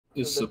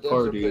It's a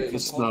party.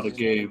 It's not a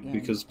game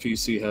because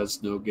PC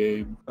has no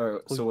game.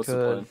 Alright, so what's the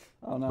plan?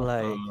 Oh no.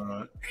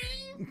 Like,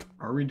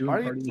 Are we doing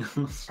party?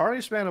 Party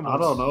spam. I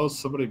don't know.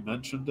 Somebody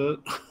mentioned it.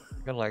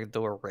 I'm gonna like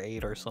do a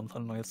raid or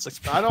something. Like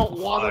 6 I don't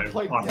want to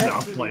play I'm Destiny.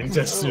 not playing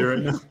Destiny right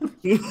now.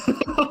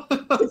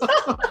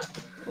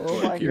 Oh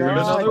my You're god.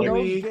 another No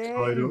week.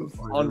 games.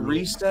 On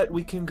reset,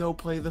 we can go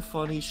play the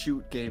funny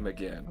shoot game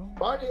again.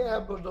 Party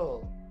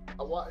Abadol.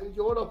 You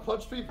want to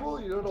punch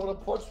people? You don't want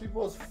to punch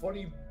people as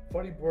funny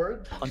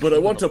bird? But I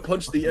want to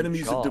punch the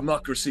enemies of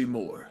democracy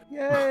more.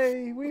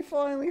 Yay! We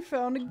finally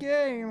found a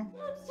game.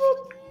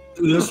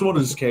 This one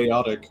is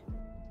chaotic.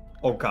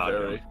 Oh god.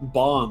 Very.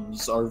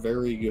 Bombs are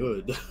very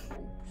good.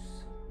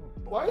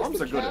 Why Bombs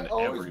is are the good cat in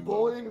always every mode.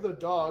 bullying the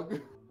dog?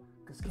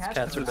 Because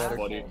cats are better.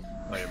 Funny.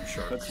 I am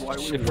sure. That's why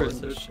we Shivers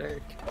won a it.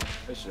 shake.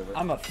 I shiver.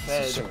 I'm a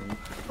fed.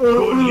 I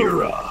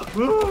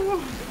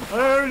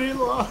already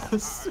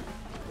lost.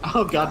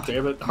 Oh god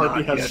damn it!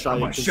 Harpy has shy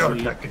I'm a shark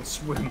disease. that can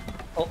swim.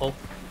 Oh.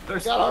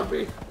 There's Got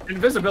Harvey.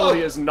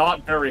 invisibility is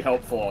not very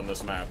helpful on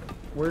this map.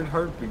 Where'd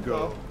Harpy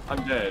go?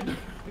 I'm dead. You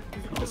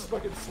just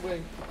fucking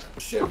swing.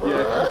 Shiver.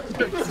 Yeah.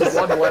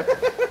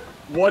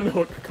 One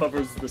hook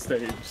covers the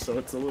stage, so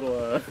it's a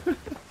little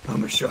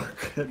I'm a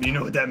shark. You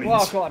know what that means?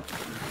 Oh god.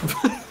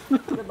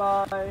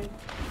 Goodbye.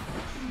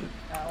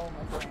 Ow,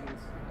 my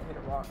brains. I hit a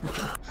rock.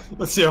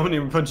 Let's see how many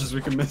punches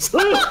we can miss.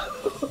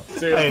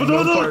 See, I had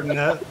no part in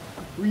that.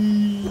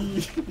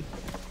 Whee!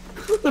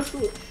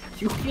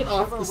 You get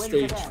off the Whoever wins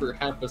stage again. for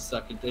half a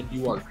second and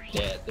you are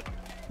dead.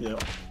 Yeah.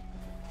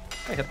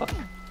 Hey, Hippo.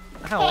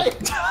 How? Hey!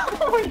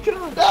 Oh my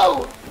god,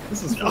 no!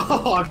 This is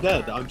Oh, I'm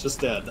dead. I'm just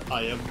dead.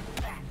 I am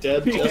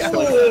dead just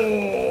like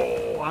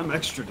that. Oh, I'm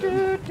extra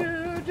dead.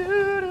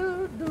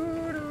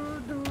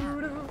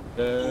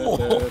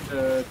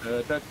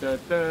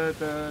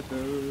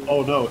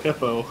 Oh no,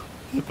 Hippo.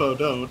 Hippo,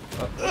 don't.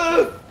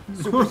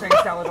 Super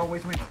Saiyan Salad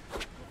always wins.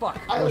 Fuck.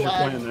 I How's your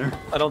lagged. plan there?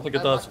 I don't think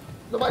it does.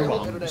 No, my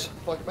Bombs. internet.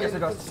 Fuck, my Yes, it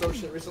internet does. did so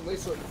shit recently,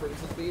 so it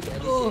freezes me to any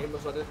game,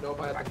 so I didn't know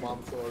if I had the bomb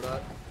or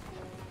not.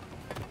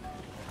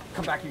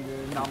 Come back, you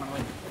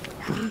anomaly.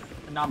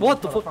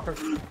 What the fuck?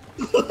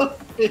 Motherfucker.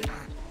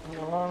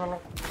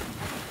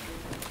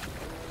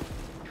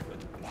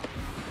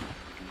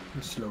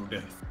 Slow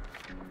death.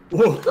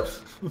 Whoa!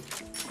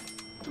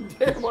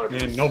 Damn, Harvey.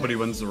 Man, nobody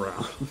wins the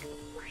round.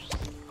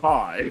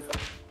 Hi.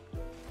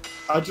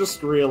 I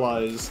just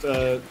realized,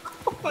 Oh.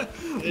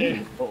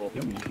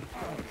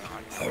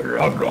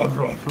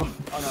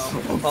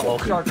 Uh-oh.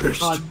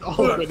 Shark. I'm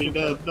already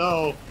dead.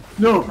 No.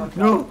 No,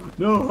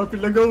 Harpy,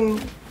 let go.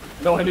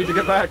 No, I need to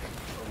get back.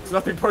 It's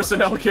nothing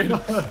personnel, kid.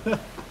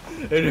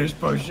 It is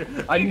push.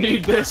 I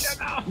need this.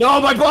 No,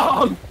 my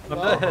bomb!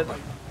 I'm dead.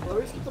 Let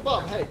me just get the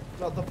bomb. Hey,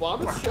 no, the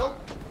bomb is chill.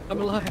 I'm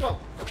alive. No,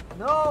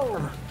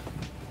 No!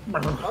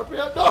 Harpy, no, Harpy,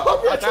 I'm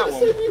That trying to one.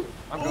 save you.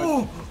 I'm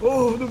good.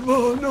 Oh, the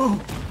ball,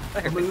 no.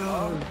 I'm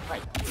alive.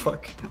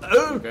 Fuck.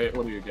 Oh. Okay,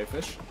 what are you, gay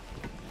fish?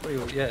 What are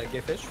you? Yeah, gay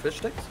fish? Fish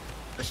sticks?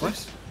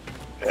 What?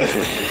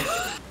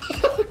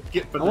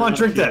 Get I want to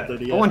drink that.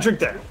 idiot. I want to drink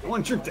that. I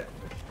want to drink that.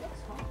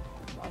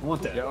 I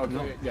want that. Yeah, okay.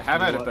 No. You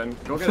have at it then.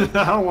 Go get it.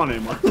 I don't want it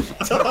anymore.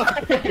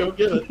 Go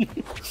get it.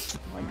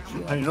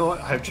 You know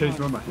what? I have changed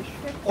my mind.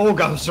 Oh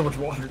god, there's so much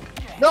water.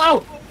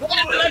 No!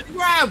 Let's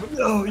grab!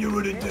 No, you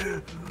wouldn't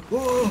dare.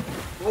 Oh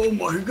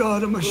my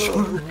god, I'm a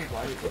shark.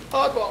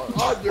 I'm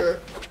under.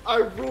 I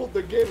ruled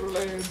the gator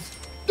lands.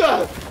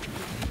 Death.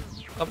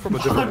 I'm from a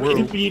different I'm world.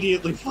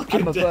 immediately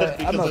fucking dead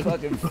I'm a because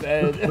fucking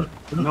fed.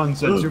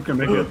 Nonsense, you can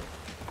make it.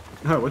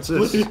 Oh, what's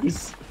this?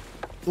 please.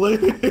 Please.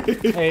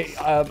 Hey,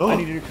 I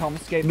need you to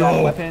confiscate No.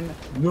 that weapon.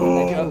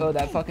 No.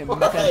 That fucking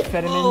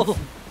methamphetamine.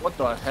 What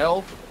the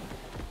hell?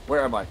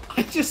 Where am I?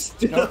 I just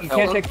did No, you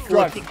can't take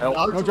drugs.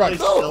 No drugs.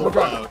 No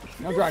drugs.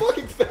 No drugs.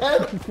 Fucking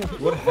fed.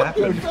 What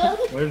happened?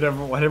 Why did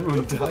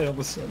everyone die all of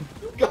a sudden?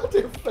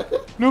 Goddamn fed.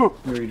 No!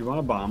 Here, you want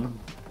a bomb?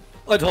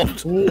 I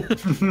don't.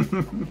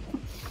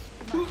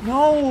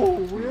 No!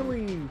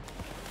 Really?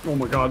 Oh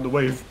my god, the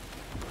wave.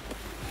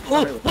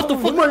 Oh, what the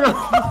fuck? my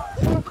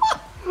god!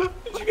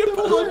 Did you get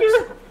pulled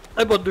under?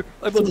 I'm under.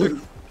 I'm under.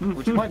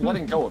 Would you mind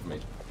letting go of me?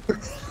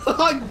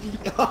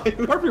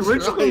 Harpy,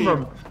 where'd you come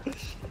from?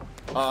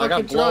 I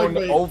got Fucking try, blown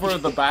mate. over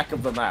the back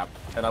of the map,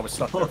 and I was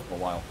stuck there for a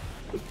while.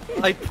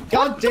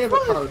 God damn it,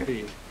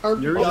 Harpy.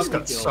 Harpy You just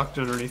got me killed. sucked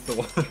underneath the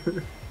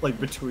water. Like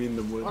between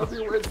the wood. Harpy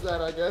wins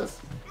that, I guess.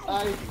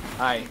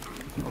 Hi.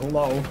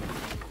 Hello.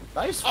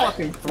 Nice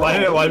fucking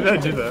throw. Why did I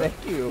do that?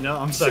 Thank you. No,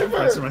 I'm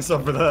sacrificing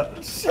myself for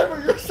that. Shimmer,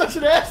 you're such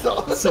an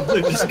asshole.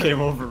 Something just came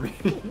over me.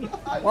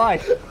 Why? I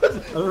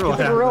don't know what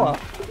It's a gorilla.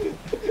 happened.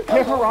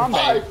 Get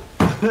Harambe.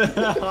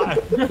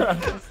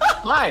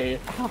 Hi.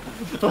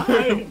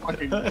 Fucking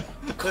It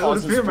would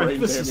causes appear my brain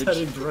fist is damage.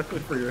 heading directly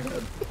for your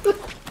head.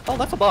 Oh,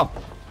 that's a bomb.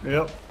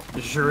 Yep,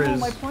 it sure Oh, is.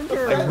 my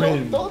pointer. I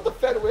win. Don't let the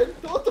Fed win.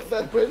 Don't let the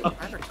Fed win.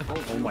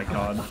 Oh my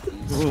god.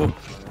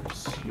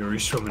 You're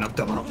swimming up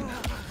the mountain.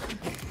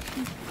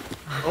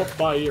 Oh,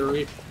 bye,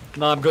 Yuri.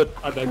 No, I'm good.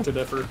 I beg to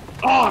differ.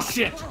 Oh,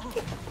 shit!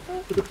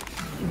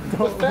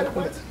 The Fed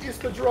wins is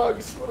the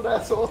drugs. What an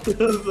asshole.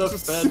 The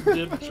Fed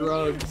did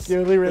drugs.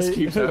 They're really,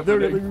 keeps they're happening.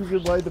 really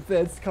reason why the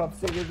feds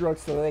confiscate your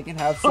drugs so they can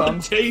have Oh, some.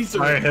 taser.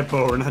 Alright,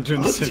 Hippo, we're not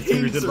doing the same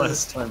thing we did Taser.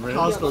 last time, right?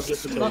 Cosmo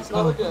gets the Not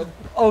taser. again.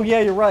 Oh yeah,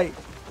 you're right.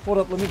 Hold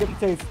up, let me get the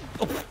taste.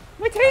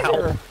 My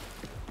taser!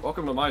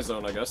 Welcome to my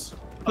zone, I guess.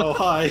 Oh,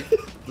 hi.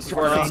 This is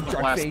where I was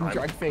Drug last fade, time.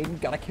 drug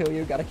fade, gotta kill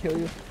you, gotta kill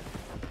you.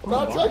 I'm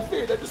not drug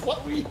feed, I just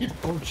want weed.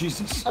 Oh,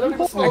 Jesus. I don't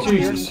even Oh, smoke. here in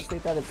the Jesus.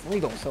 state that it's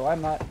legal, so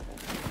I'm not.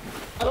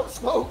 I don't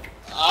smoke.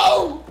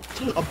 Oh!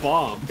 A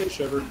bomb.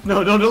 Shiver.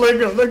 No, don't let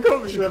go. Let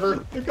go.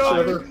 Shiver. Let go.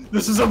 Shiver.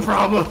 This is a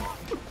problem.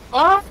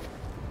 Ah!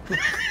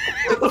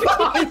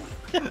 I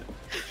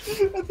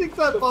think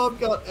that bomb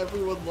got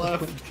everyone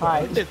left.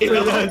 Hi. Yeah,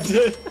 it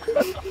did.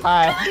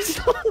 Hi.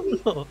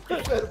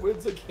 Fed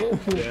wins again.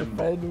 Damn.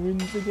 Fed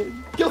wins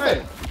again. Kill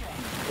Fed.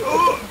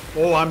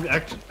 Oh, I'm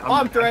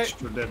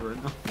extra dead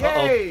right now.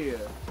 Yay!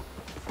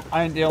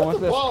 I ain't dealing The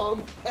with this.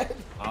 bomb.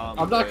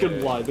 I'm not gonna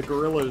lie, the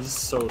gorilla is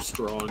so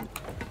strong.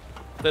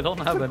 They don't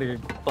have any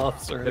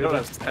buffs or They don't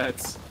anything. have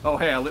stats. Oh,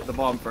 hey, I lit the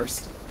bomb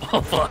first.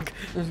 Oh fuck.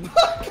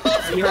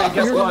 You already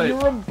guess what?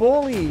 You're a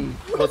bully.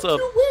 What's up?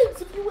 You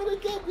wins. If you win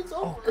again, it's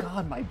Oh over.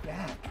 god, my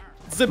back.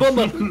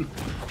 Zibumba!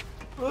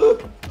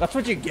 That's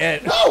what you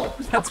get. No!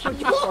 That's what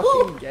you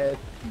fucking get.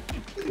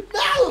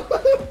 No!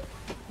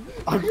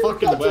 I'm You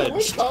fucking got to win,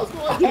 wedged.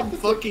 Cosmo. I have I'm to take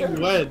fucking care of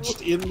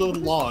wedged in the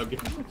log.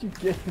 That's what you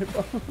get.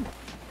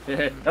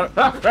 I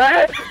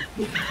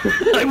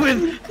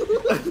win!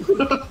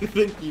 I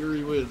think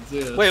Yuri wins,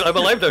 yeah. Wait, I'm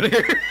alive down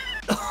here.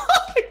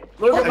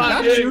 Look at I my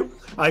got dick! you.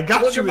 I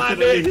got Look you at my with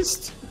it dick. at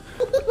least.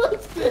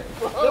 That's it,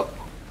 bro.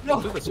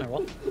 No. Do this now,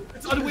 what?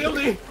 It's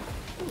unwieldy!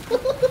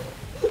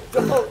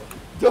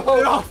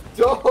 Don't.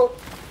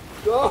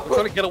 I'm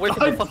trying to get away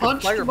from I the fucking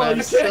punched fireman.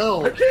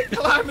 myself. I can't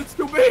climb, it's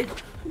too big!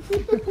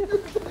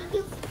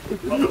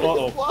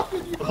 Uh-oh.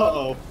 Blocking you.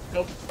 Uh-oh.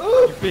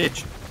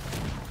 Bitch.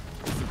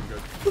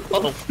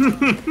 Uh-oh.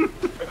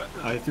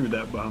 I threw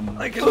that bomb.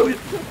 I can win.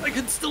 I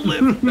can still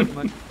live. Never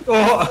mind.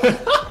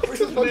 Oh!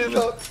 Reese's Monkey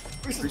Cup.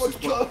 Reese's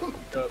Monkey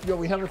Cup. Yo,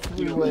 we have a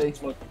three-way.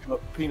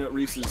 Peanut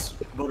Reese's.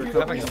 Having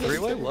Buttercup. a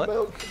three-way? What?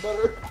 Milk,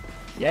 butter.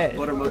 Yeah.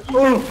 Butter monkey.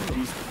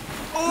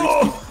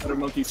 Oh! Butter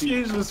monkey.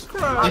 Jesus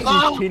Christ!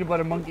 Reese's peanut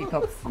butter monkey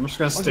cups. I'm just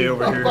gonna stay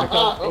over here.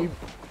 Oh.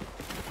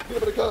 Peanut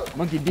butter cup.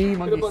 Monkey D,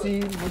 monkey C,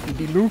 monkey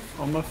D loop,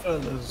 Oh, my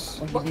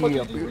fellas. monkey Monkey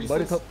D D Reese's.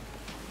 buttercup,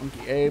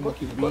 monkey A,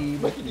 monkey B, Monkey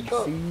monkey D C,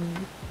 cup.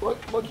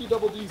 Monkey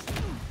double D's.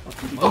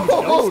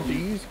 double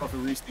D's. Puffy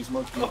Reese's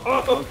monkey.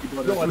 Monkey Yo,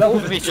 I butter.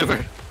 love Me,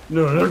 Shiver.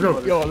 No, let go.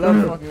 Yo, I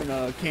love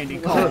fucking candy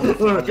corn.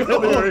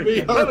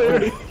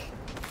 Hurry.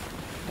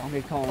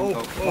 Donkey Kong.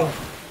 Oh,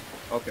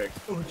 Okay.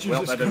 oh, Well,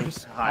 Jesus that didn't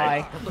Christ.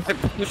 hide. Hi. I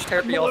pushed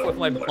Harpy off with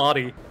my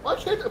body. Why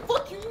can't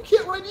fuck you? You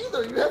can't write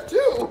either. You have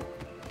two.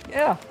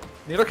 Yeah.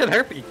 Neither can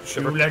Harpy. You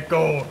Shiver. let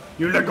go.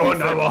 You let go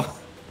now.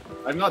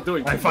 I'm not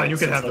doing Alright, fine, you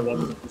can have since I them.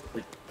 won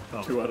like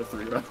 2 out of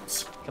 3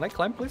 rounds. Can I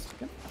climb, please?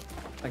 Yeah.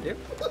 Thank you.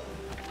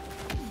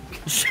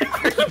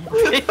 Shiver,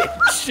 you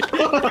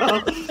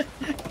bitch.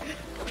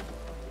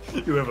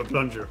 You have a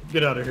plunger.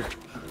 Get out of here.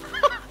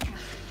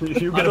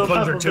 You I get a don't have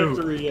plunger a too.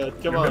 victory yet.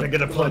 Come You're on. gonna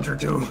get a plunger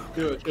too.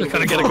 Do it. You're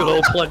gonna get a good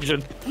old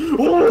plunging.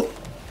 Oh!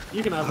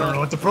 You can have I don't know that.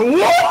 what to pro.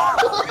 Whoa!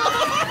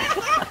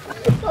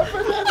 My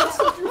bananas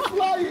sent you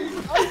flying.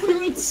 I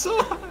Dude, it's so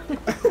Oh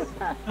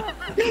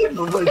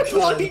my God.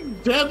 fucking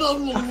dead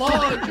on the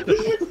log.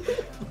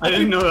 I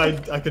didn't know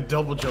I could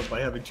double jump by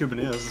having 2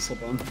 bananas to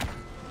slip on.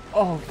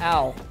 Oh,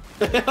 ow.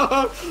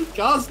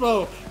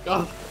 Cosmo!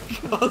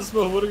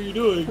 Cosmo, what are you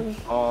doing?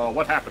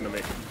 What happened to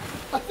me?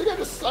 think I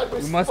just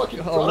sideways We must fucking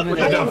eliminate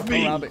Yeah, drunk.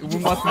 me. around it. We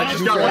must I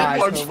just got neutralize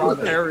one punch around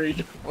from it. Harry.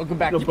 Welcome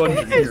back No to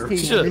punch here. team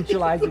Shit.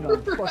 neutralizing a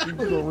fucking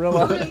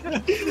gorilla.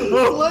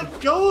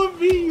 Let go of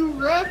me, you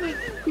rabbit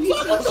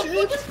piece of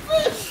shit!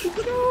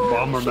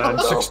 Bomberman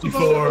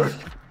 64.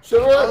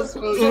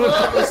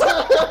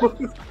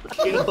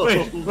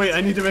 Wait,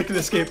 I need to make an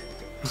escape.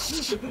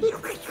 It's a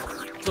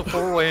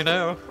 4-way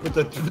now.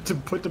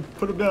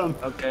 Put him down.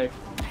 Okay.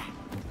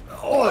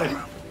 Oi!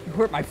 You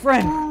hurt my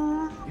friend.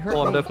 You hurt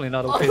Oh, I'm my... definitely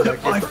not okay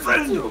that My game.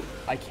 friend!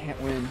 I can't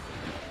win.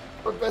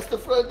 Our best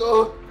friend,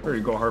 though. There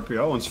you go, Harpy.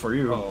 That one's for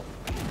you. Oh.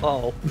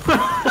 Oh.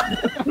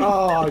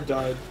 Oh, I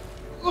died.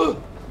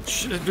 No.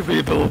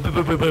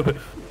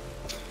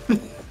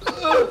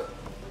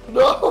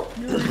 No.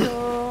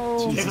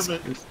 Damn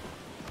it.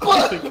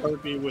 I think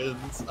Harpy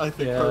wins. I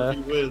think Yeah. Harpy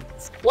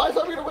wins. Why is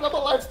Harvey gonna win? I'm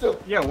alive still.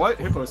 Yeah, what?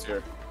 Hippo's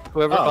here.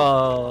 Whoever,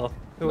 whoever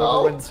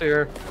No. wins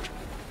here.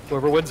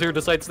 Whoever wins here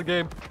decides the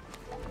game.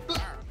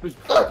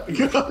 Hippo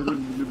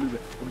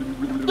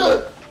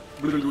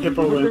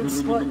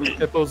wins.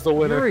 Hippo's the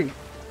winner. Yuri,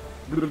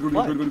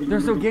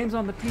 there's no games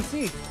on the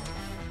PC.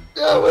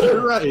 Yeah, You're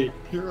whatever. right.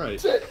 You're right.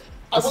 Shit.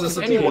 I This want is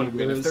the a game. Anyone game.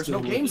 win if there's no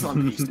games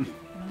on PC. No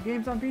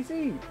games on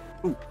PC.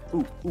 Ooh,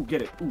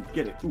 get it. Ooh,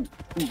 get it. Ooh,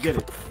 get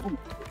it.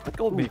 Let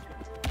go of me.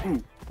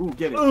 Ooh,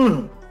 get it.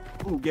 Ugh.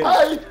 Ooh, get it.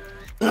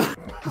 Hi.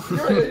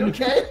 Yuri, are you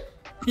okay?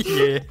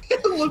 Yeah.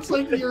 It looks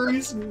like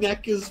Yuri's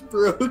neck is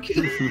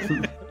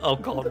broken. Oh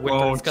god, Oh,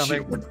 Winter's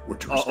coming.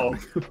 Uh-oh.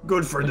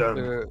 Good for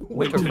them.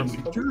 Winter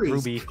from Yuri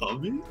is Ruby.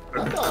 coming?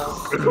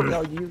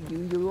 No,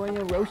 you want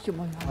to roast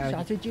some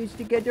sausages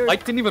together? I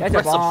didn't even That's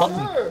press a the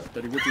bomb. button.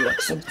 Daddy, would you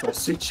like some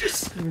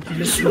sausages?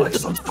 Would you like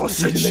some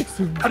sausage?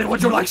 Honey,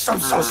 would you like some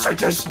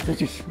sausages?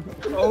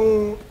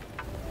 Oh.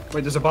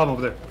 Wait, there's a bomb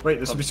over there. Wait,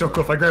 this would be so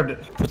cool if I grabbed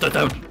it. Put that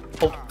down.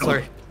 Oh,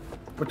 sorry.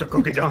 Put the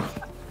cookie down.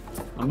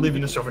 I'm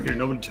leaving this over here.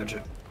 Nobody touch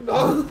it.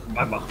 No.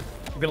 My mom.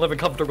 You've been living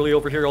comfortably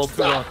over here all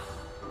too long.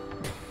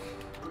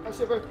 I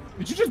shiver.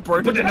 Did you just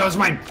burn Put it. No, it's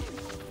mine.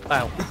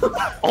 Wow.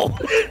 Oh.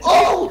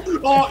 Oh!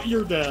 Oh,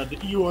 you're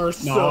dead. You are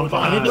so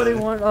fine. dead. Anybody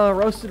want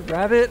roasted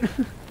rabbit?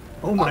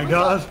 Oh my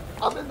god.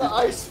 I'm in the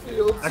ice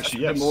field.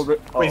 Actually, yes. I'm over-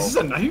 Wait, is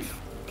this a knife?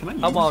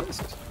 Can I use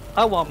this?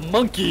 I want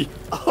monkey.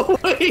 Oh,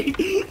 wait.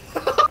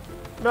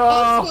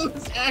 No! This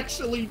one's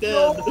actually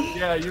dead.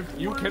 Yeah,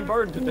 you can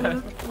burn to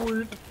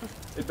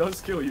death. It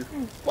does kill you.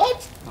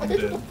 What? I I'm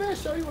hit you dead. with a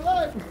fish. Are you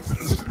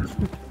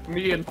alive?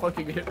 Me and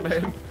fucking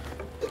Hitman.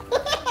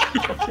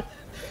 I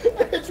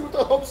hit you with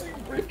a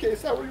homesick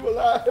briefcase. How are you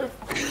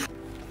alive?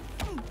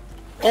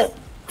 Oh.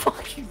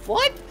 Fucking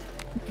what?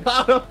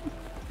 Got him!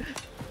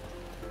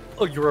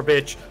 Oh, you're a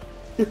bitch.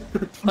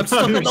 I'm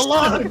stuck in the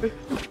line.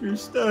 You're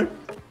stuck.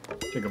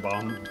 Take a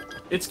bomb.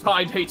 Its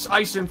kind hates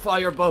ice and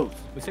fire both.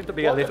 We seem to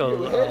be a What? little.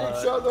 You hit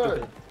each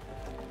other.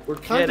 We're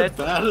kind Yeah, of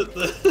bad at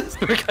this.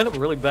 We're kind of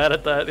really bad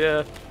at that,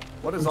 yeah.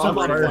 What is I'm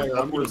on on right fire. now? I'm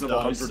Numbers gonna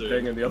of die 100 soon.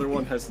 thing, and the other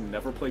one has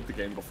never played the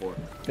game before.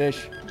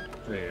 Fish.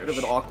 Bit of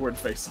an awkward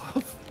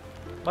face-off.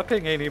 My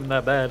ping ain't even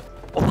that bad.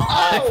 Oh,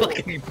 I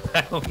fucking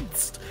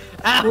bounced.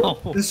 Ow!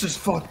 This is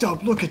fucked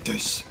up. Look at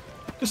this.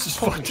 This is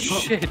Holy fucked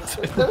up. shit.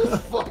 That is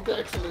fucked,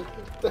 actually.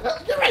 The hell?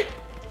 You're right.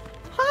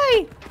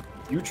 Hi!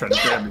 You tried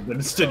to grab me, but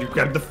instead you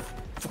grabbed the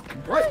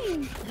fucking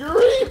right.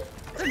 Yuri.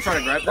 I'm trying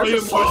to grab I am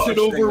that. watching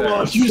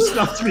Overwatch. You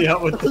stopped me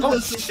out with the. Oh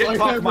This is shit, my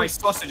fuck hammer. my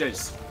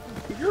sausages.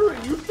 Yuri,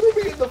 you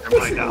threw me in the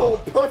fishing now. hole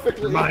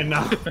perfectly. You're mine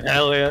now.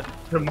 Hell yeah.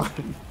 You're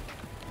mine.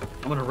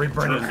 I'm gonna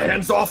reburn it.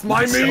 Hands off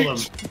my Sell meat!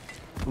 them.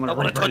 I'm gonna I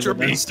wanna reburn touch it your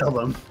and then meat. sell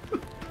them.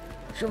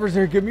 Shivers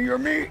here, give me your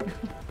meat.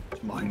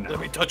 It's mine now. Let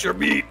me touch your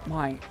meat.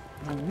 My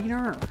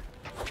wiener.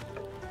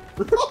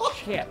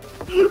 Shit.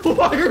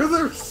 Why are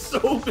there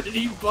so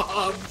many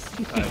bombs?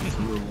 I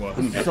threw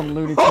one. Some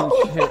Looney Tunes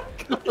shit.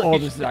 Oh,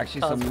 this is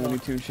actually some Looney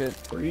Tunes shit.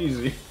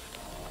 Crazy.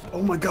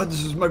 Oh my god,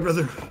 this is my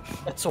brother.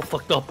 That's so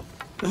fucked up.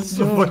 That's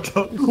so fucked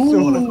up.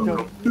 No,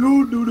 no.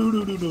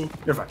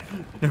 You're fine.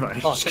 You're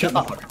fine. Oh, Just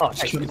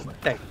kidding.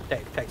 hey,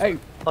 thanks. Hey,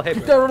 Oh, hey,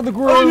 get bro. out of the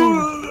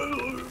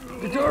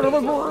groove! Get out of the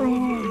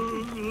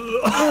groove!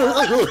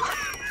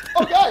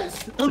 Oh,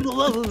 guys.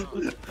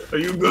 Are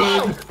you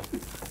good?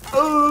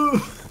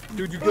 Oh,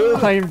 Dude, you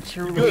good? I am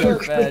truly in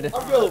bed.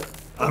 I'm good.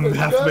 I'm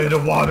half made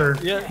of water.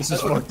 Yeah. This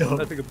is fucked I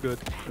up. think I'm good.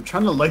 I'm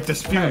trying to light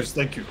this fuse.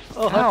 Thank you.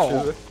 Oh,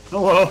 Ow.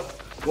 Hello.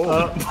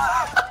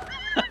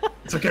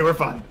 It's okay. We're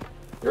fine.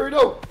 Yuri,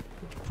 no.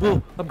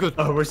 Whoa, I'm good.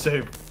 Oh, we're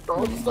safe.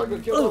 Oh, I'm stuck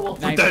with kill level.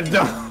 Put that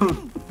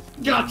down.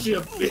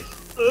 Gotcha, bitch.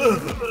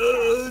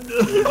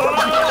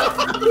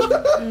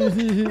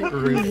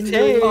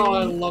 Oh,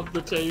 I love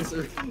the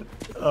taser.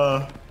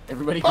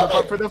 Everybody come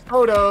up for the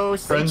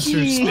photos! Friends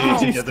who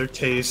stay together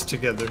tase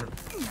together.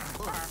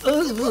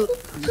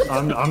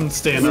 I'm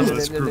staying out of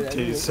this group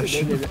tase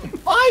session.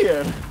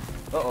 Fire!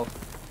 Uh-oh.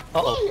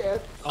 Uh-oh. Yeah.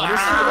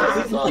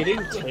 Honestly, getting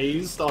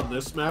tased on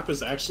this map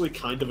is actually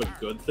kind of a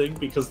good thing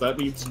because that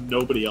means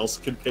nobody else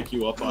can pick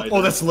you up either.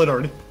 Oh, that's lit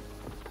already.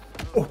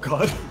 Oh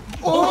god.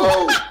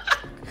 Oh!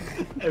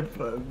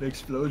 An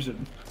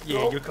explosion.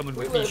 Yeah, you're coming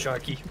with me,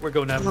 Sharky. We're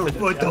going out. What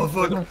the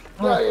fuck?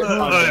 Ryan,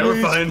 Alright,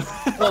 we're fine.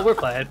 Well, we're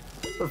fine.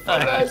 We're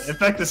fine. Guys. In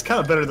fact, it's kind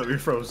of better that we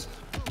froze.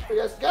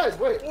 hey, guys,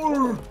 wait.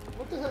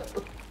 What the heck?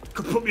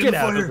 Put me Get in the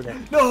out fire. over there.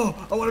 No,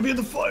 I want to be in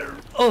the fire.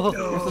 Oh,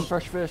 Here's some No.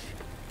 fresh fish.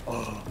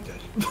 Oh, I'm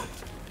dead.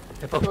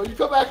 No, you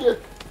come back here.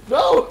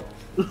 No!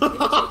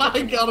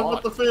 I got him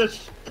with the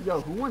fish. Yo,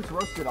 who wants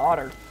roasted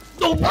otter?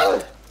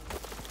 Bomb!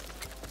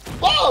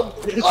 Oh!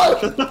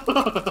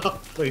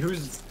 Wait,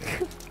 who's?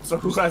 So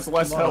who has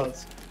less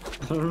health?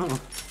 I don't know.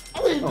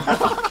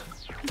 I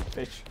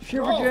mean,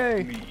 Shiver Oh. J!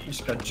 I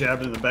just got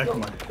jabbed in the back of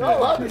my head.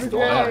 no, I'm Shiver just J!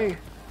 Alright,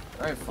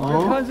 Your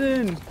fine.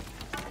 cousin!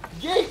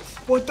 Gate!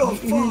 What the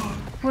fuck?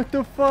 What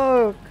the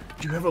fuck?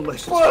 Do you have a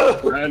license?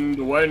 Whoa!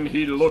 And when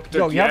he looked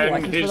Yo, you have a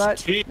again, license for his that?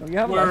 teeth Yo, you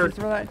have a were license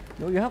for that?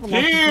 Yo, you have a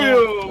license for that?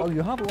 Heal! Yo,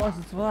 you have a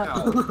license for that?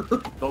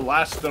 The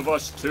Last of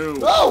Us 2.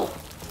 No!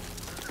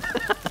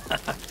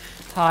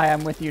 Hi,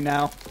 I'm with you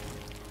now.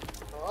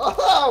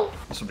 Oh!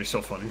 This would be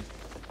so funny.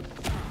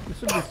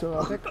 This would be so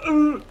epic.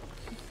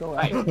 So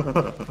epic.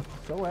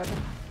 So epic.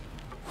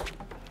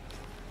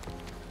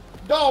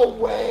 No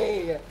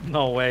way!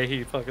 no way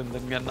he fucking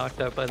didn't get knocked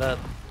out by that.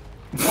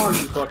 Are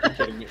you fucking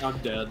kidding me? I'm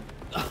dead.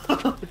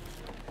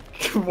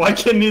 Why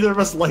can't neither of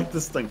us light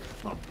this thing?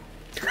 Oh.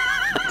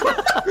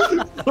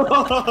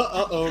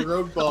 Uh-oh,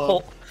 rogue bomb.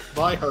 Oh.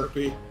 Bye,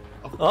 Harpy.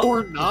 Oh.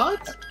 Or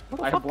not?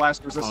 I have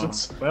blast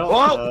resistance. Well,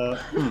 Whoa!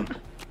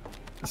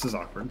 this is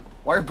awkward.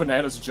 Why are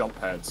bananas jump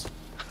pads?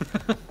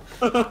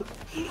 Okay.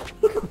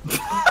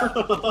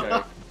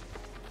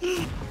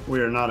 We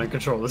are not in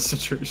control of this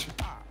situation.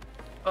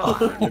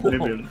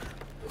 Maybe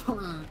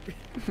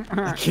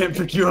I can't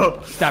pick you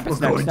up. Stop it, We're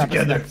snap, going stop it,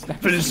 together. snap,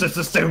 snap. Finish this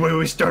the same way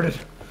we started.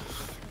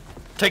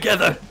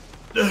 Together.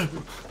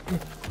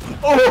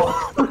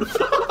 Oh!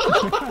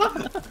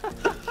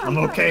 I'm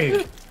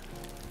okay.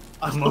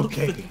 I'm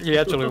okay. You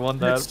actually won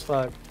that. It's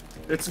fine.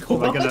 It's Am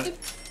cool. I gonna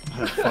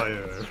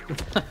fire?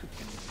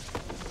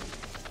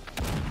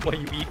 What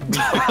you eating?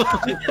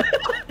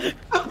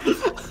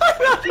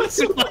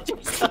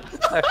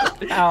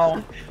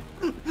 Ow.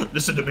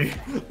 Listen to me.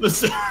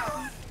 Listen.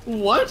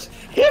 What?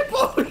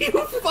 Hippo, you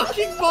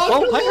fucking monster!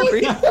 Oh, hi,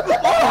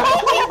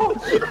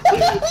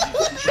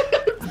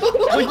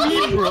 What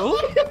you eating, bro?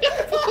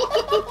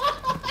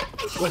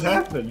 What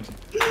happened?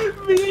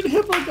 Me and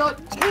Hippo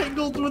got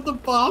tangled when the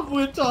bomb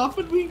went off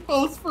and we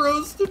both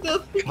froze to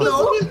death because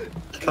No, of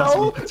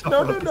it.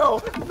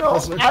 no,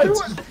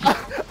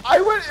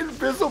 I went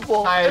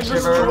invisible and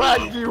just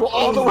dragged you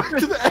all the way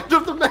to the end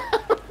of the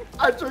map.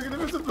 I took an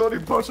invisibility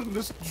potion and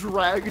just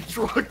drug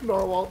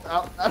Narwhal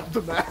out of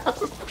the map.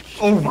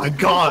 Oh my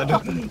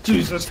God!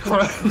 Jesus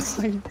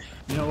Christ! You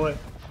know what?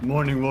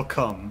 Morning will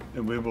come,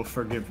 and we will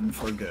forgive and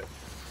forget.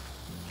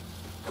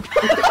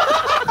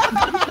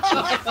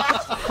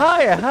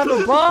 Hi, I have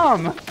a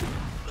bomb.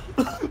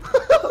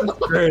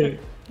 Great.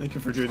 Thank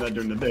you for doing that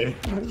during the day.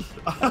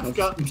 I've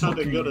gotten kind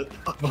of good at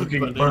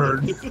Fucking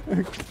bird.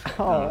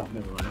 Oh.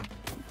 Never mind.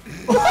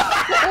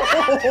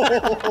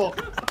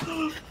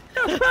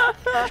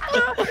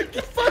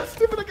 Fuck,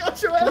 stupid, I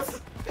got your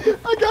ass.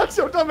 I got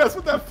your dumbass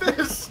with that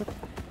fish.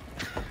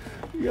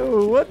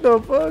 Yo, what the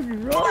fuck is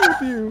wrong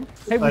with you?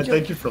 Hey, would you...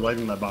 Thank you for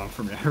lighting that bomb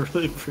for me. I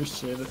really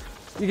appreciate it.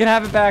 You can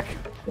have it back.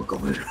 Look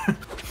over here.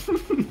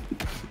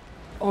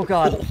 Oh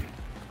God.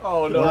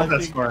 Oh no. Well,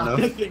 that's far I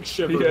enough. think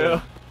Shiver.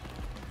 Yeah.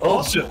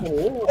 Oh shit!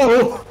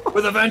 Oh!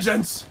 With a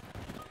vengeance.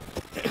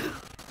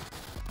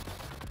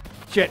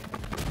 Shit.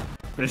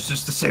 It's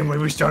just the same way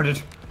we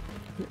started.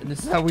 And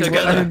this is how we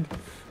Together. end.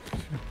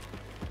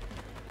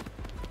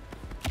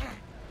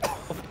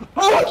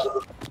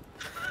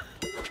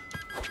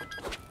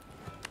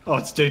 Oh,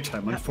 it's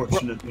daytime,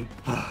 unfortunately.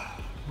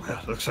 Well,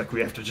 looks like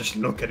we have to just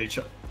look at each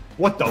other.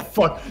 What the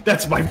fuck?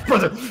 That's my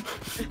brother!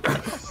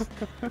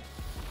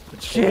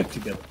 Let's hold it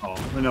together. Oh,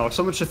 no,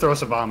 someone should throw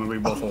us a bomb and we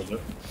both hold it.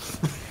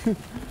 See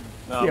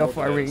how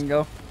far we can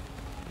go.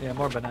 Yeah,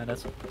 more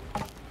bananas.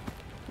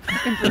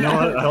 You know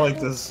what? I like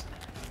this.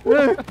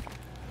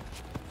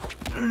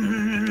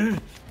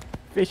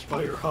 Fish.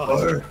 Fire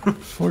Cosmo.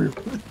 Fire.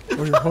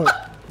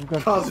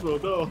 Cosmo,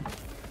 no.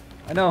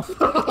 I know.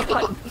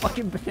 God,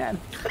 fucking banana.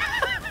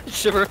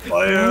 Shiver.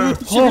 Fire!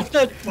 Shiver's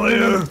dead.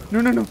 Fire!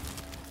 No.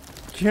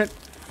 Can't.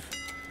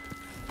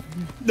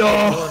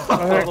 No!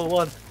 Level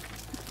 1.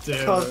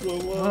 Damn.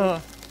 Cosmo,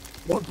 won.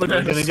 We're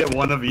gonna get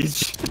one of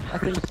each. I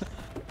think.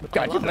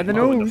 Got you by the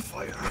Oh, nose.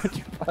 fire.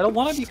 I don't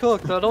want to be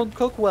cooked. I don't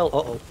cook well.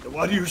 Uh-oh.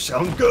 Why do you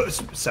sound good?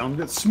 Sound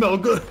good? Smell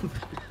good?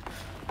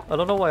 I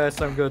don't know why I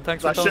sound good.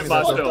 Thanks for That telling shit me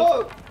that. must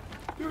though.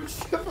 have. Dude,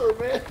 Shiver,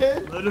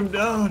 man. Let him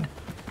down.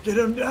 Get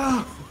him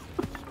down.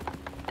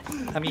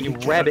 I mean, you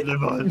can't rabbit.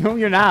 live on. No,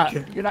 you're not.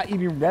 You're not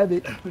eating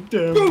rabbit.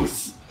 Damn.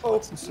 Goose. Oh,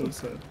 This is so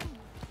sad.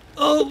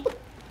 Oh!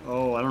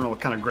 Oh, I don't know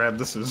what kind of grab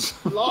this is.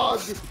 log,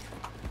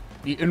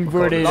 The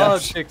inverted.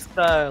 Logic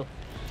style.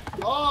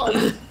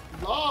 log,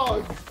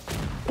 log.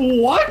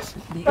 What?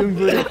 The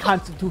inverted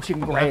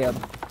Constitution grab.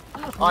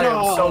 I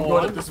am so No,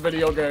 good I'm at this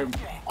video game.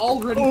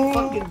 already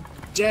fucking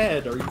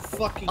dead. Are you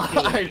fucking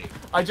kidding me?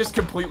 I just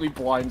completely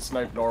blind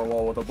sniped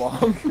Narwhal with a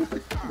bomb.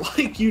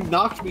 Like you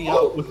knocked me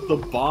out with the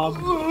bomb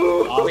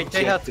Wait,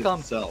 they have object to come.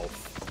 itself.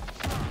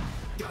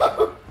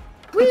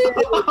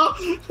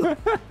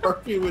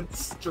 Harpy went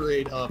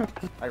straight up.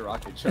 I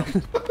rocket jumped.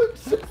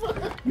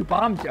 You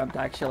bomb jumped,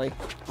 actually.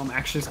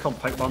 Actually, it's called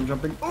pipe bomb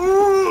jumping.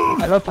 Ooh!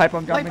 I love pipe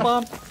bomb Pipe jumping.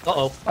 bomb.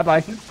 Uh-oh. Bye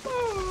bye.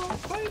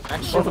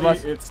 Actually, of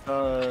us. it's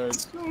So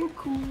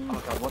cool.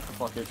 oh god, what the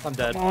fuck is? I'm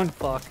dead. Come on.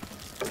 Fuck.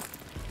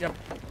 Yep.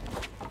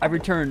 I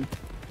returned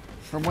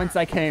from whence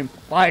I came.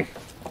 Bye.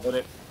 Lit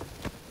it.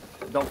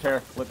 Don't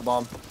care. Lit the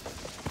bomb.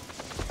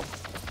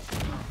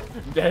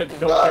 Dead.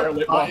 Don't care.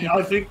 Lit bomb.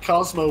 I think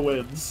Cosmo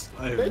wins.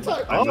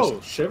 Daytime. Oh,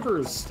 Shiver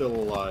is still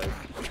alive.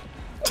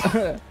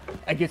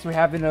 I guess we're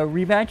having a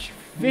rematch.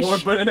 Fish. More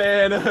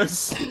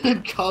bananas.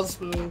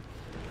 Cosmo.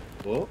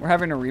 Whoa. We're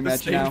having a The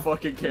rematch same now.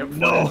 fucking campfire.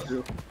 No.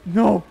 too.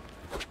 No.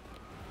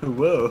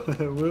 Whoa,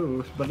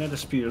 whoa, banana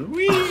spear.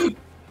 Whee!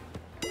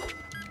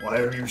 Why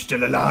are you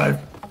still alive?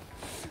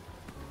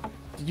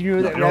 Did you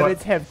know that You know what?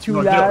 rabbits have two No,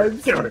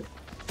 lives? Get over here.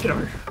 Get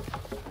over here.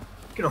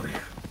 Get over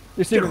here.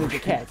 They're similar to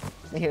cats.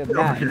 They have Get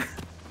over nine. here.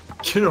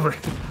 Get over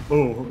here.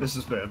 Oh, this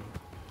is bad.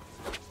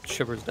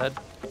 Shiver's dead.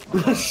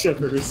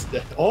 Shiver is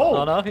dead. Oh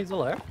Oh, no, he's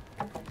alive.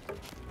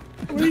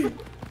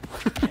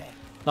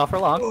 Not for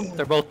long.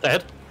 They're both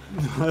dead.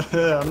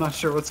 I'm not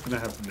sure what's gonna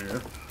happen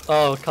here.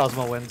 Oh,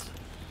 Cosmo wins.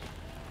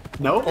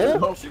 no.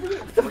 Oh,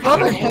 How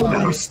the hell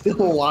are you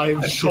still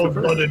alive,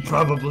 Shiver? Cold-blooded,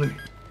 probably.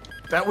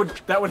 That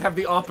would have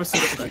the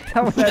opposite effect.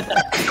 That was-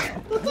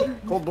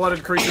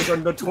 Cold-blooded creatures are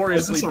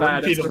notoriously Is this a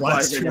bad at repeat of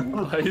last surviving in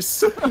round?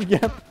 ice.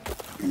 Yep.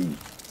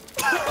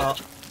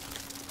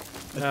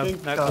 I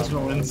think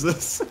Cosmo wins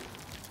this.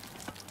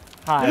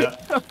 Hi. Yeah.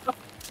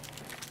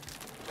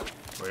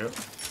 Well.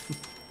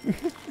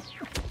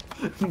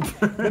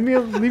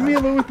 Leave me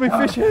alone with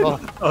my fish head.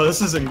 Oh,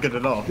 this isn't good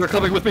at all. You're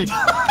coming with me.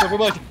 Never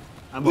mind.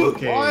 I'm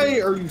okay. Why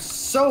are you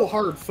so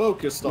hard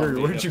focused on Yuri,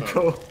 me? where'd you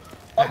Hippo? go?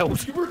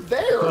 You were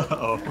there.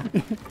 Uh-oh.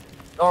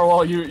 Oh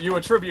well, you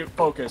attribute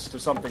focus to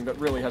something that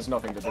really has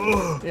nothing to do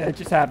with it. Yeah, it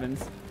just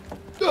happens.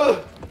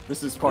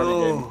 This is part of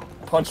the game.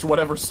 Punch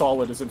whatever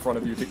solid is in front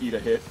of you to eat a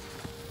hit.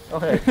 Oh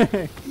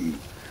hey,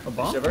 A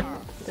bomb? Shiver.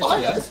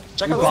 Hi guys.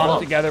 Check We out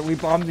bombed this together. We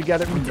bombed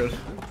together. Good.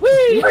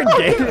 We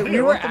were,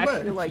 we were welcome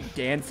actually back. like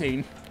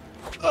dancing.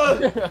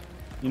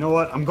 You know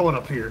what? I'm going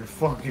up here.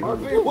 Fuck you.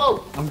 RP,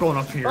 whoa. I'm going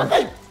up here.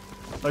 RP.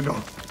 I go.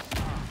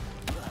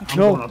 I'm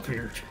No. going up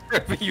here.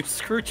 You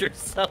screwed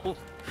yourself.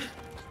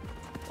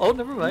 Oh,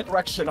 never mind.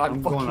 direction I'm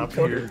I'm going fucking up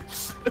going. here.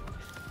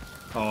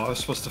 Oh, I was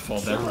supposed to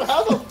fall down.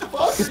 How the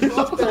fuck are you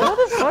up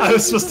there? I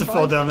was supposed to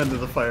fall down into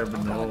the fire,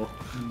 but no.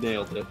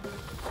 Nailed it.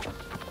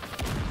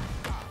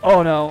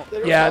 Oh no.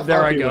 Yeah, there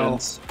I Harvey go.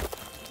 wins.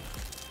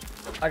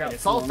 I got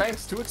It's all flown.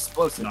 thanks to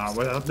explosives. Nah,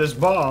 without this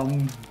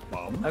bomb.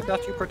 Bomb. I've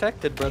got you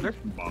protected, brother.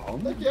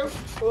 Bomb. Thank you.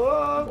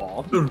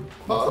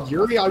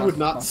 Yuri, I would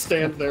not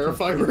stand there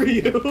if I were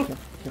you.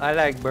 I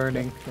like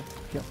burning.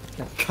 Kill,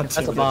 kill. God That's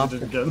a damn it, bomb. I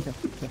did it again.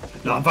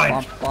 No, I'm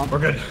fine. Bomb. We're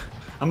good.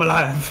 I'm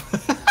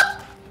alive.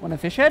 Want a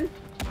fish head?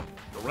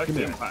 Give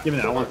me that. Give me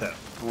that. I want that.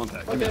 I want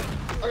that. Give me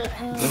Okay.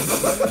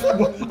 that.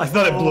 Okay. I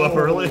thought it blew up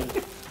early.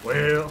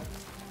 Well,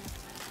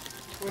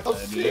 Well,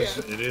 it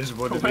shit. is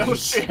what it Oh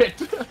is. shit!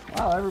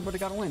 Wow, everybody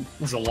got a win.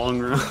 It's a long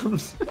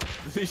round.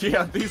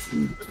 Yeah, this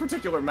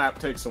particular map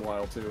takes a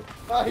while too.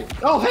 Hi.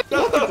 Oh, hey,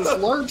 look at this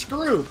large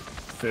group.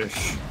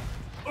 Fish.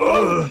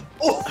 Oh,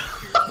 You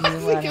I think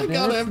I wanna got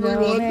build a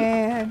everyone.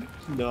 snowman?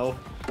 No.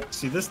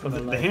 See,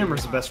 the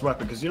hammer's the best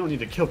weapon because you don't need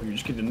to kill people. You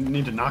just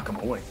need to knock them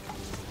away.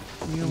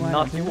 You wanna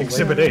Not build you. a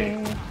Exhibit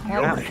A.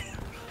 snowman? Yuri.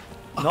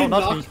 No, I not me.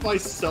 knocked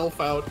myself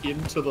out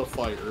into the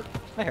fire.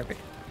 Hi, Harvey.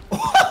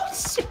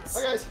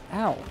 Hi guys.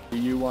 Ow. Do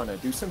you wanna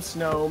do some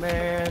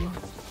snowman?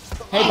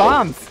 Hey,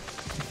 bombs!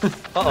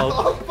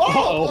 Uh-oh.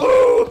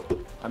 Oh,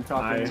 I'm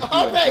talking. Hi.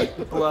 Harvey.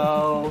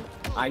 Hello.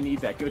 I need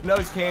that good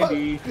nose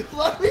candy.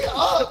 Let me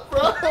up,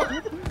 bro.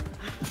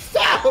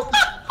 Stop.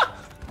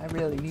 I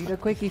really need a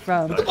quickie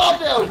from Calm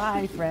down.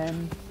 my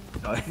friend.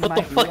 What You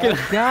might be Fucking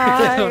that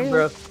guy.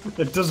 bro.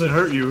 It doesn't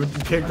hurt you. You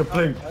can't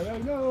complain. I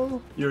don't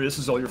know. Yuri, this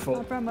is all your I'm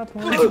fault. from a Do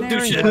poison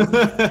shit.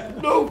 area.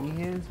 No.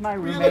 He is my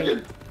What are you roommate,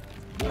 looking?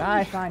 but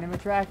I find him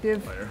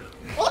attractive. Fire.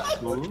 What?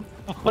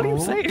 What are you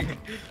saying?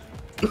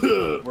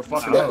 We're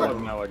fucking with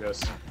them now, I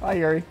guess. Hi,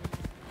 Yuri.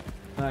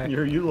 Hi.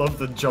 Yuri, you love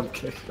the jump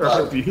kick. Or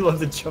Harvey, you love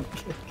the jump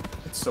kick.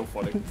 It's so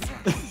funny.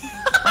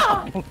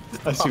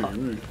 I see what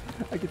you mean.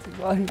 I can see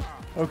why.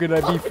 How can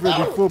I be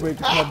friendly phobic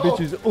if my bitch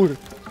is older?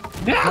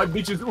 My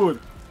bitch is wood.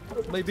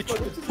 Maybe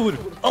food.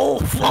 Oh,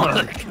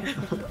 fuck!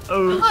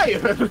 Oh,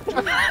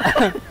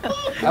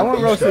 I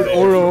want roasted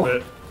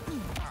Oro.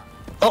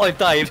 Oh, I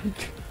died.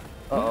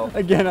 Uh-oh.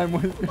 Again, I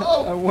want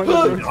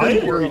Good.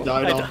 roasted Yuri Oro.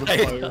 died I on the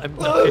died. fire. I'm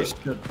died.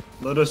 Good.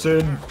 Let us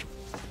in.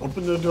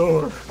 Open the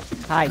door.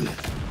 Hi.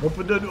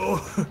 Open the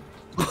door.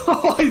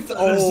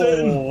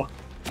 Oh,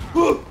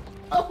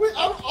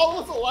 I'm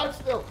almost alive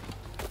still.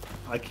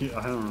 I can't.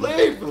 I don't know.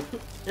 Leave.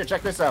 Here,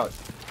 check this out.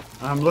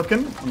 I'm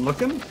looking. I'm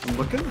looking. I'm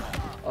looking.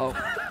 Oh.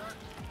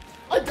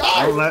 I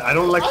died. I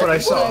don't like what I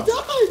saw.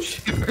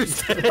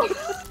 died.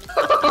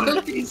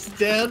 Harvey's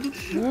dead.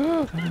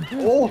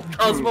 Oh,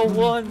 Cosmo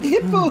won.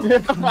 Hippo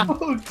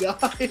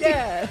died.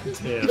 Yeah.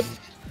 Damn.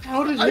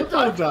 How did I Hippo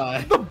died.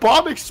 die? The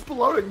bomb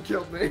exploding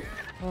killed me.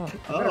 Oh,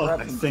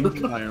 I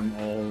think I am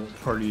all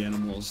party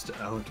animals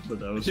out, but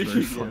that was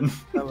very fun.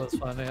 That was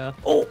fun, yeah.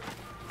 Oh,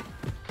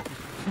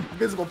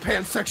 Invisible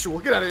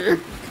pansexual. Get out of here.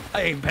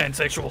 I ain't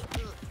pansexual.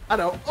 I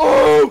know.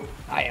 Oh.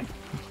 I am.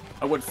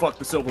 I would fuck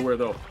the silverware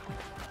though.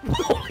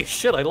 Holy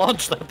shit, I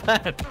launched that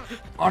pan.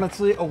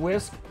 Honestly, a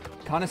whisk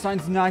kind of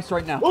sounds nice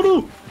right now. Oh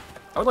no!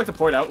 I would like to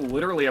point out,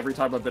 literally every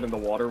time I've been in the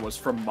water was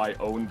from my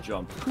own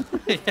jump.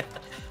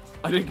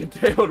 I didn't get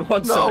tailed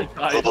once No.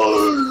 I died.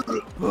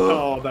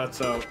 oh,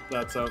 that's out.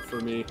 That's out for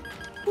me.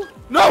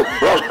 No.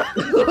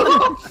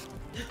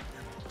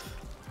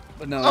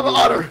 But no. I'm an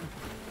otter.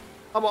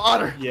 I'm an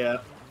otter. Yeah.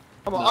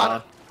 I'm an Nah,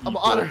 otter. I'm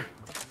an otter.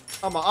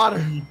 I'm an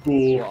otter.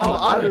 Bull. I'm an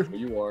otter.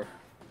 You are.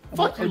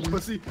 Fuck you,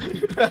 pussy.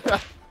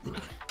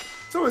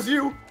 So is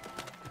you.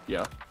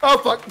 Yeah. Oh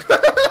fuck.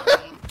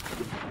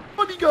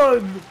 Funny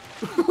gun.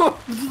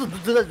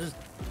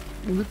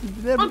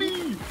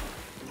 Funny.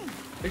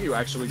 I think you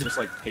actually just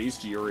like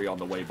paced Yuri on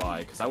the way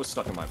by, because I was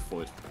stuck in my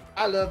foot.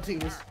 I love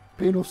teams.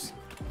 Penis.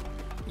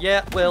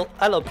 Yeah, well,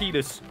 I love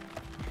penis.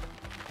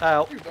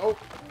 Ow. You don't.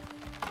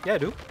 Yeah, I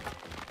do.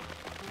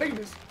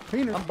 Penis.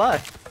 Penis. I'm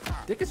bi.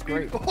 Dick is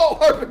great. Oh,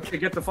 Harvey. Okay,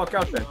 get the fuck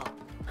out then.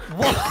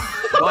 What?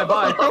 Bye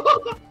bye.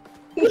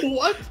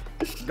 What?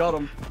 Got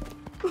him.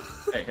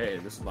 Hey, hey,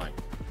 this is mine.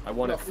 I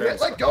want it Yeah, fair.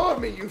 let go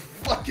of me, you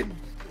fucking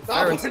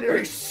Fair and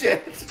non-binary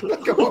shit.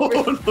 Let go of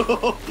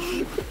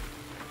me.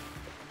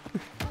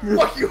 Oh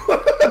Fuck you.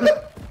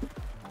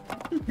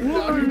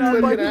 You're you not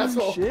an biting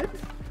asshole. shit.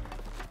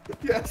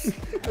 Yes,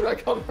 and I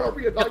called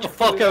Harvey a Get the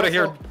fuck out of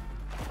here.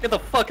 Get the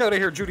fuck out of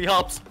here, Judy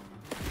Hopps.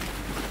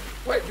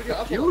 Wait, Judy,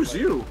 I'll Use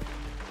you.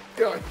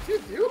 Yeah,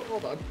 excuse you?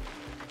 Hold on.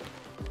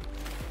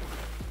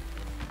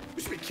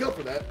 You should be killed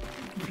for that.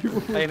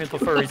 I ain't into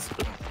furries.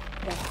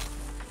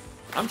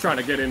 I'm trying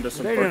to get into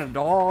some. Dating a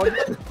dog.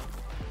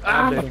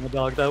 I'm dating a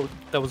dog.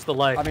 That was the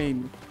lie. I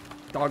mean,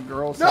 dog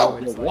girl. So No!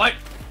 it's like, What?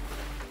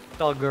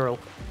 Dog girl.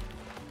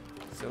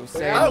 So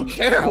I don't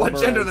care what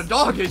gender the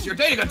dog is. You're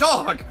dating a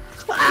dog.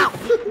 No!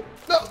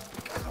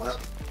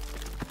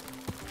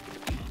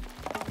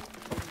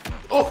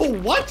 Oh,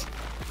 what?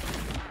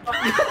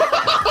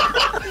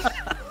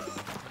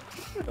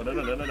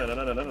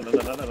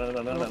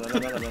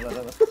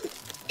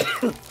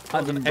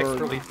 I've been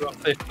Expertly burned. thrown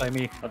fish by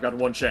me. I've got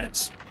one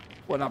chance.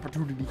 What an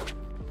opportunity.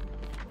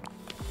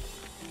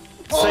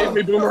 Save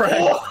me,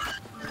 Boomerang.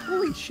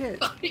 Holy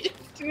shit. It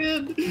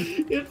did.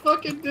 It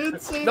fucking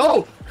did save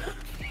No!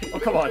 Oh,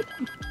 come on.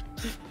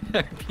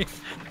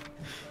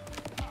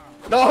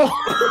 No!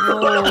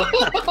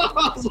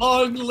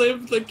 Long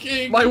live the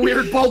king! My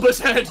weird bulbous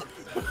head!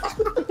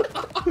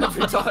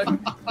 Every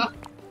time.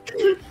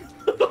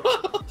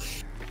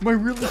 My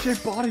really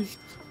shaped body.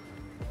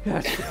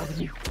 Yes,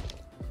 you.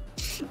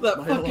 That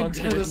My fucking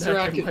elongated tennis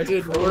neck and my racket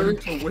did prone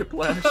work. to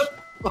whiplash. That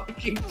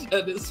fucking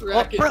tennis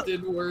racket bro.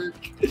 did work.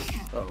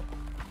 Oh.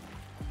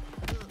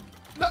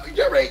 No,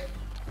 you're right!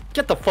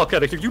 Get the fuck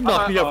out of here. You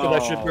knocked me up for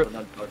that shit, bro.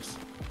 Nunchucks.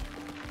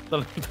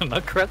 The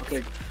nutcracker.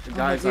 Okay,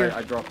 guys,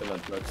 I dropped the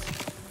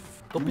nunchucks.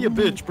 Don't be a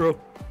bitch, bro.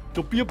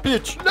 Don't be a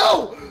bitch.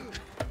 No!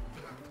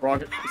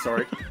 Wrong.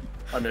 Sorry.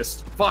 I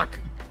missed. Fuck.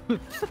 I'm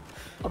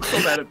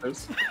so bad at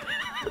this.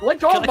 Let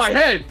go of my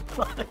head!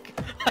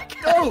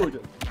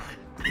 Dude!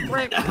 You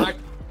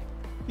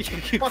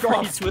Fuck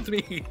off. freeze with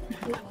me.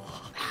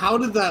 How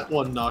did that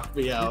one knock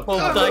me out?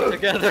 Both die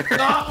together.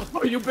 No!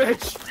 You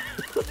bitch!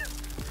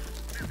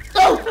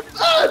 No!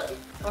 Ah!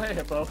 Oh, hey,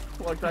 Hippo.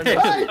 Long time Hey.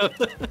 no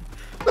see. Hey!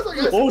 What's up,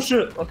 guys? Oh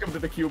shit! Welcome to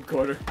the cube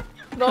corner.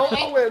 No,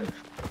 I'll win.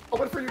 I'll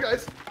win for you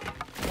guys.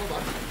 Hold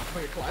on. I'm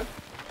gonna climb.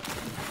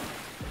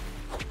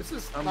 This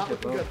is not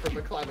looking good for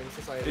the climbing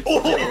society.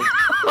 Oh!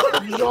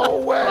 No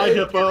way! Hi,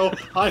 Hippo!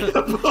 Hi,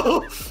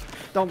 Hippo!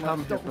 Don't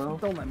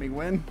let me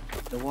win.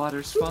 The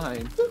water's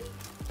fine.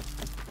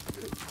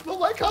 The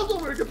light console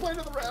winner can play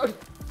another round.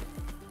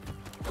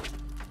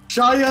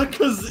 Shia,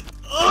 cause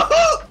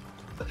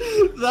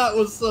that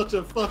was such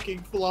a fucking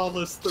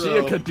flawless throw.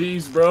 Chia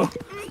Cadiz, bro.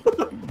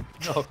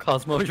 Oh,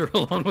 Cosmo, you're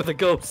alone with a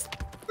ghost.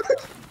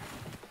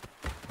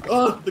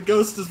 Oh, the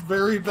ghost is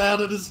very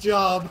bad at his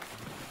job.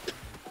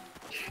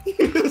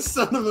 You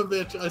son of a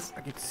bitch!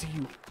 I can see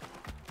you.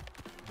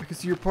 I can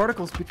see your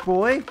particles, bitch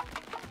boy.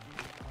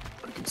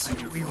 I can see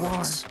Where you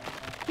are.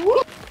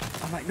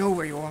 I might know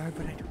where you are,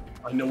 but I don't.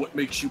 I know what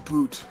makes you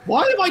poot.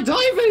 Why am I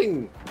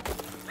diving?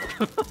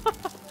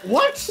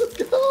 What?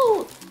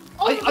 No!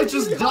 I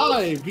just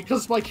died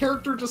because my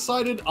character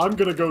decided I'm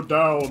gonna go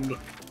down.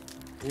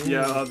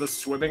 Yeah, the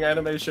swimming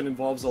animation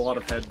involves a lot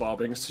of head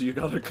bobbing, so you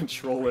gotta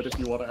control it if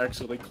you want to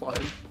actually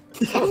climb.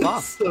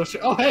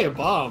 Oh, hey, a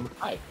bomb.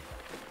 Hi.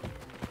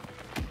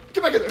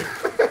 Get back in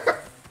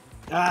there!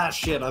 Ah,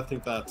 shit, I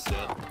think that's it.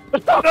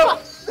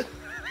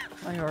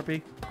 Hi,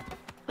 Harpy.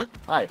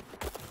 Hi.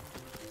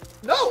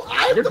 No,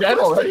 I'm You're the dead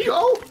first already? to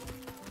go!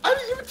 I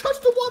didn't even touch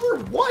the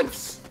water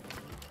once!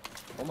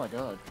 Oh my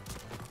god.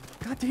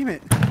 God damn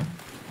it.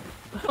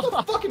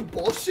 What fucking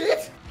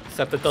bullshit?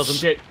 Except it doesn't.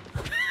 Shit.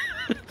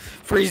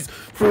 Freeze!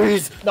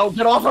 Freeze! No,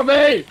 get off of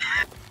me!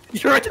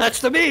 You're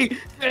attached to me!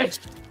 Bitch!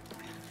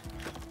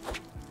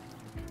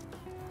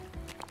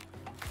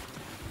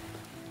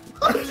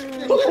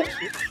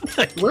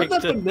 Where'd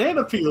that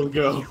banana peel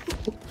go?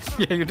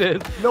 Yeah, you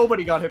did.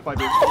 Nobody got hit by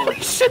this. Holy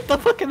shit, the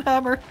fucking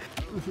hammer!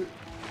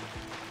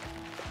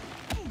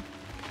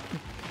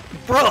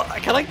 Bro,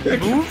 can I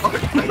move?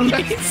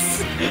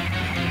 Please?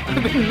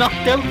 I've been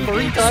knocked out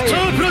 3 times.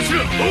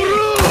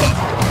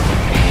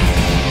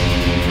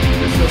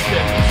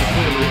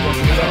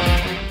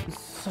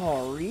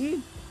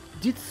 Sorry?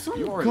 Did some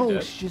You already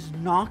ghost just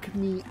knock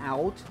me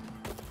out?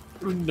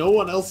 No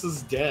one else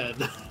is dead.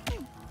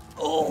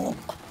 Oh.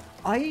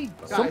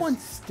 Someone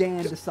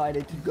Stan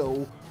decided to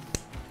go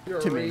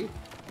to me.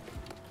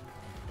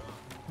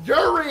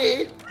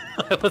 Yuri!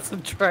 I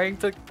wasn't trying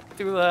to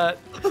do that.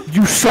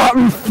 You shot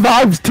me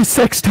 5 to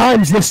 6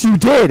 times, yes you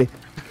did!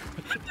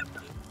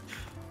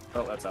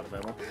 Oh, that's out of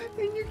ammo.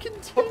 And you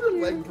Hope your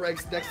leg continue.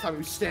 breaks next time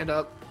you stand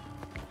up.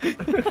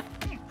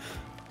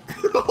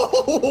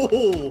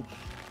 Oh!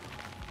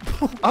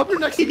 I hope your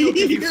next meal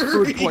gives you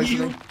food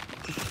poisoning.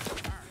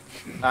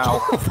 Ow.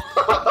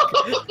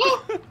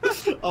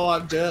 Oh,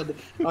 I'm dead.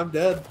 I'm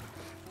dead.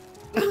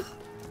 I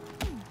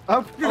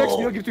hope your next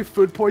meal gives you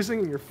food poisoning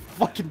and you're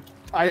fucking...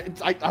 I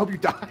hope you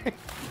die.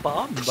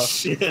 Bomb.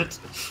 Shit.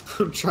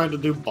 I'm trying to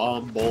do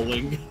bomb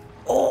bowling.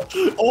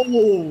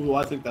 Oh,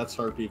 I think that's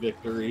Harpy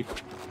victory.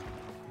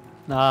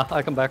 Nah,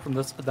 I come back from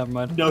this. Never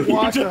mind. No, you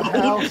What the don't.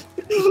 hell?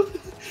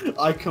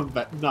 I come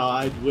back. Nah,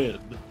 I'd win.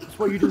 That's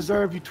what you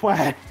deserve, you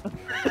twat.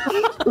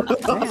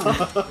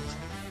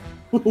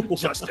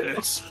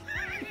 Justice.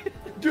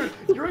 Dude,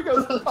 Yuri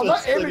goes, I'm not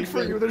Just aiming for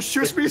kidding. you, then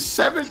shoots me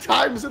 7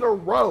 times in a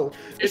row.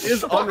 It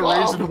is Fuck off.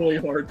 unreasonably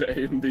hard to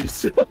aim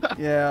these.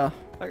 Yeah.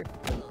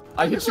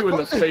 I hit you in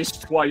the face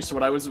twice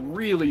when I was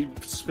really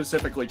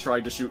specifically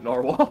trying to shoot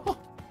Narwhal.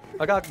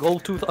 I got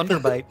gold tooth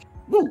underbite.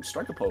 Woo,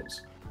 strike a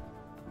pose.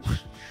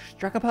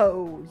 Struck a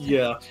pose.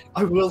 Yeah,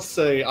 I will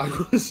say I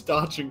was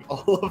dodging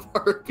all of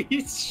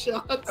Harpy's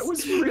shots. I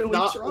was really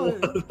Not trying.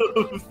 one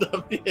of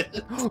them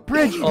hit.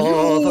 Bridge!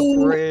 Oh,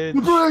 the bridge.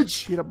 The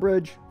bridge! Get a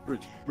bridge.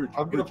 Bridge, bridge,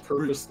 I'm gonna bridge,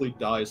 purposely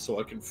die so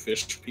I can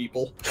fish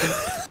people.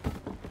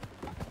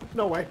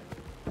 No way.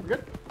 We're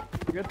good?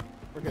 We're good?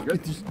 We're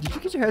good. Did you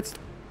get your head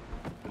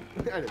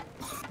I did.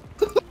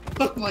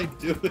 What am I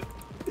doing?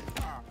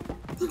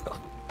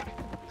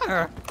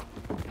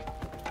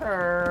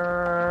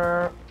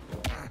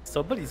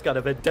 Somebody's got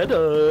a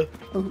vendetta.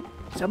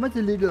 Someone's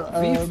a little,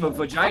 Beef for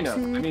vagina.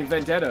 upsy. I mean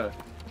vendetta.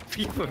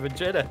 Beef for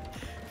vendetta.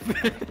 Beef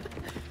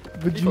for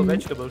Vagina.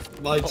 vegetables.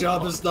 My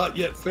job is not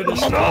yet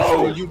finished,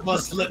 so you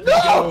must let me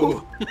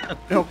go.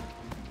 No.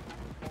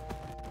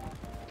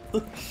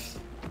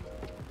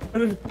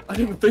 I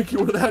didn't think you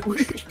were that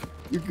weak.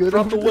 You good?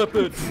 Drop the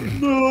weapon.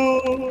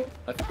 No.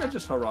 I think I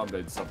just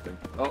harambe'd something.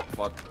 Oh,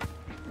 fuck.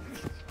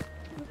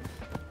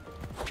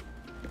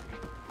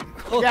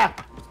 Yeah!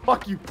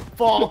 Fuck you!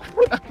 Fall!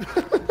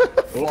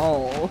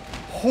 Oh.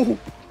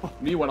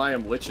 Me when I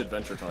am Lich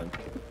Adventure Time.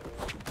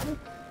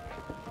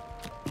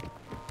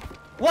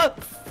 What?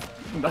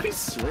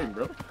 Nice swing,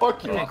 bro.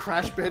 Fuck you,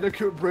 Crash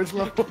Bandicoot bridge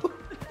level.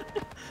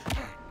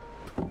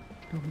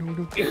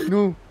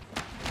 No.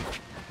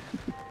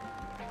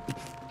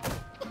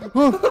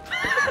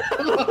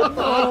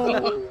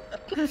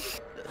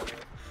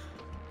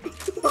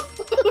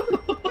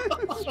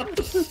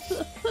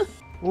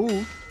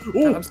 Oh.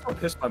 God, I'm so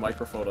pissed my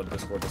microphone on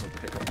Discord doesn't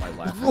pick up my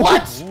laugh.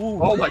 What?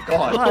 Oh my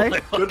god. Hi. Oh my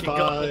fucking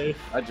God.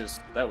 Goodbye.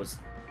 That was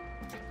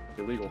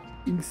illegal.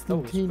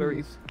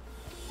 Instantaneous.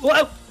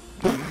 Whoa!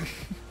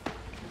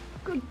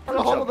 On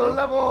a whole other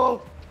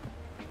level!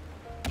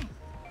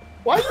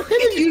 Why are you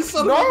hitting You me?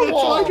 son of a bitch,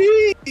 Narwhal? why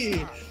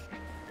me?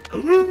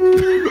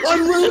 I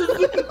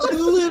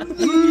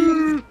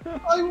win!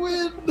 I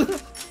win!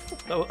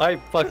 No, I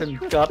fucking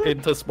got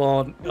into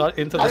spawn, got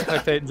into the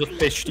spectate and just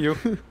fished you.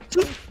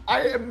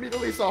 I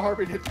immediately saw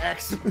Harpy hit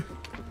X.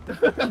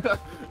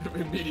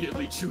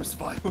 Immediately choose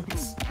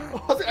violence.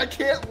 I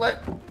can't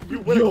let you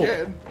win Yo.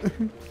 again.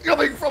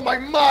 Coming from my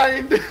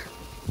mind!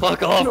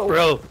 Fuck off, No.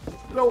 bro.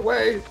 No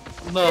way!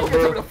 No, You're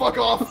telling me bro. to fuck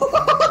off!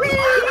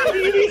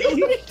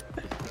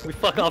 We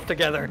fuck off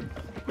together.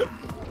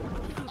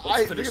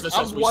 I finish think this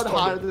I'm as we one started.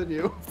 higher than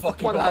you.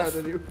 Fucking One off. higher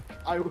than you.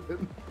 I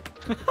win.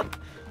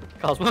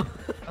 Cosmo.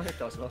 Okay,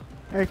 Cosmo.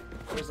 Hey.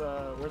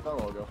 Where'd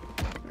Narwhal go?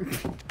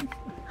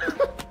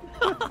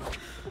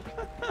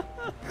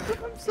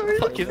 I'm sorry.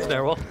 Fuck you,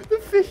 Narwhal. The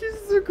fish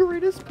is the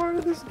greatest part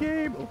of this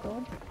game. Oh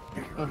god.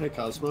 Oh, hey,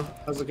 Cosmo.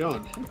 How's it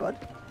going? Hey, bud.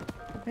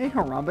 Hey,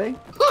 Harambe.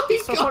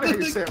 He's So got funny how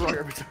you it say it wrong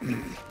every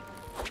time.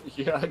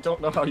 Yeah, I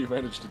don't know how you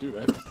managed to do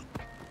that.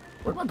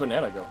 Where'd my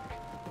banana go?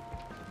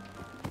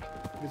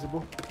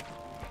 Visible.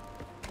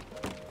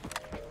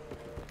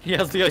 He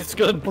has the ice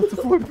gun. What's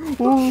the flip?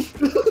 Oh.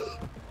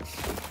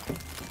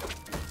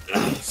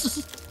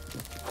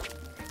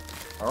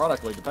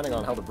 Ironically, depending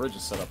on how the bridge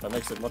is set up, that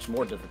makes it much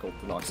more difficult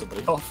to knock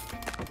somebody off.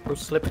 We're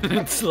slipping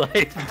and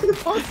sliding.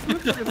 Oh,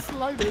 slipping and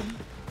sliding.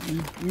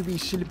 You be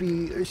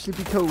slippy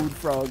toad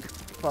frog.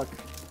 Fuck.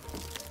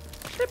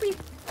 Slippy.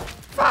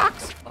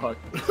 Fox. Cosmo?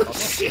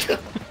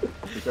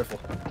 Be careful.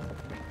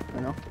 I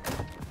know.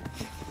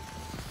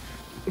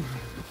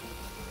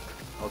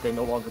 Okay,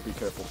 no longer be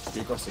careful. Be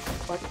aggressive.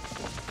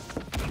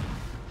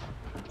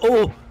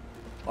 Oh!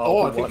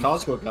 Oh, I who think won?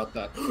 Cosmo got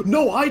that.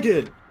 No, I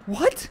did!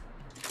 What?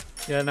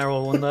 Yeah,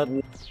 Narwhal won that.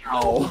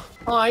 Ow.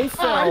 I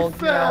fell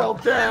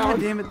God down.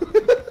 damn it.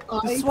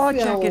 The SWAT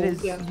jacket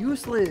is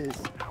useless.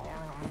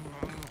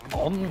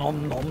 Nom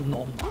nom nom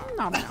nom.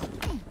 Nom,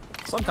 nom.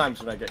 Sometimes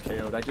when I get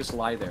KO'd, I just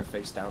lie there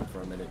face down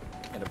for a minute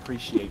and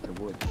appreciate the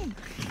wood.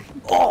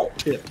 Oh!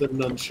 Hit the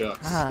nunchucks.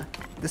 Ah,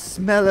 the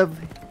smell of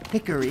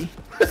hickory.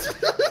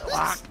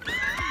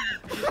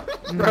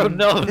 Bro,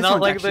 no, This not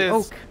one's like actually this.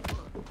 oak.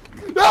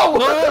 No!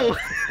 No!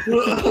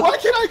 Why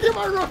can't I get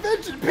my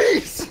revenge in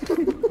peace?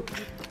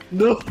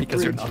 No!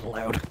 Because you're not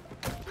allowed.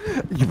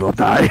 You will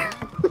die.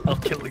 I'll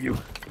kill you.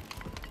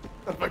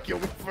 I'm gonna kill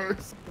me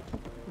first.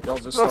 Y'all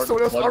just No, start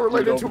someone else blood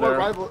unrelated to over my there.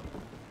 rival.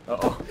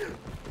 Uh-oh.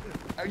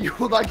 You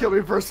will not kill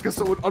me first because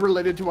someone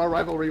unrelated to our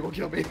rivalry will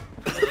kill me.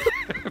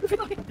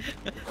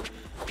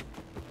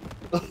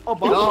 Oh,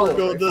 Bob, I'll went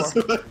go way this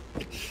far. way.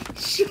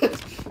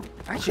 Shit!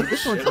 Actually,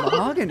 this one's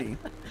mahogany.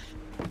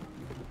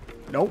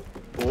 Nope.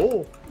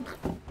 Oh.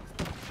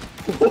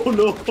 Oh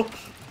no!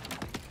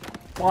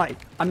 Why?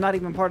 I'm not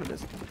even part of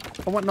this.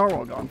 I want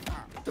Narwhal gone.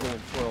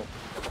 Well,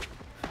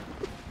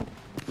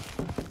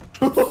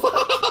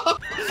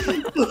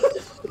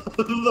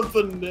 The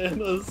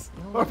bananas.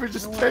 Lofi,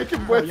 just take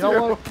him with You know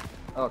you. what?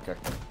 Okay.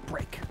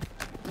 Break.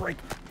 Break.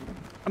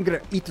 I'm gonna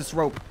eat this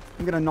rope.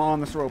 I'm gonna gnaw on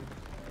this rope.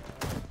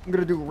 I'm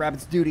gonna do a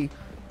rabbit's duty.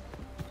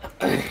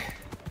 Duty.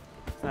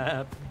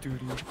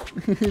 Duty.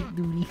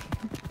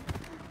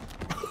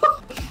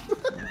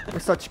 We're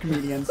such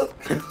comedians.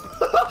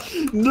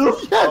 No.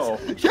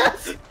 Yes!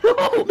 Yes!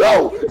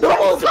 No!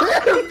 No!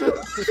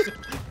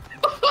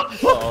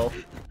 Uh-oh.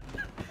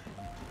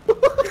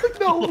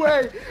 No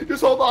way!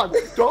 Just hold on.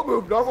 Don't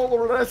move. Narwhal will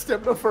run out of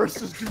stamina first.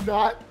 Just do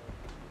not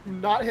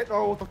hit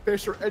Narwhal with a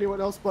fish or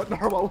anyone else but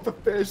Narwhal with a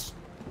fish.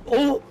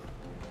 Oh!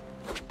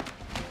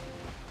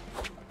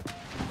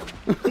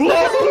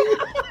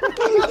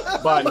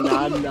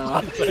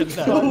 Banana.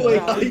 Oh,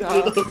 wait, I did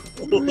a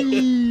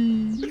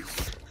flip.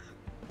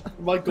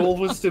 My goal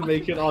was to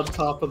make it on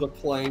top of the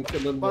plank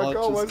and then My watch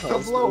goal was his to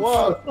cosmos. blow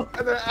up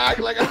and then act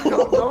like I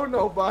don't know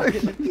nobody.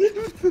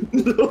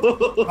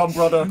 No. Come,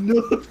 brother.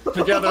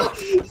 Together.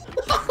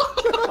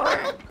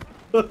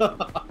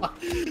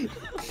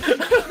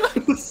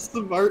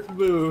 Smart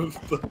move.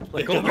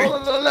 Like, All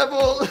of the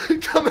level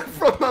coming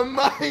from my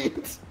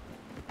mind.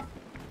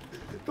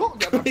 Don't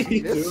get my Are you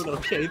penis. doing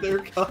okay there,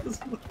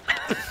 Cosmo?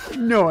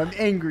 No, I'm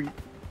angry.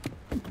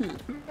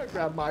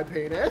 Grab my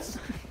penis.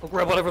 I'll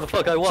grab whatever the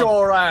fuck I Get want.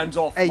 your hands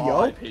off Hey, my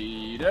yo.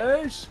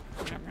 penis.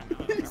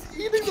 He's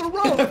eating the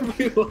rope.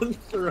 Everyone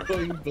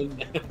throwing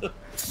bananas.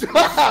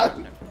 Stop.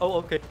 Oh,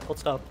 okay. I'll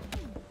stop.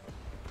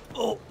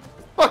 Oh!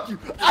 Fuck you.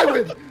 I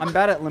win. I'm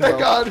bad at limbo. Thank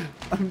God.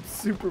 I'm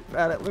super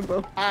bad at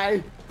limbo.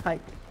 I. Hi.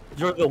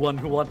 You're the one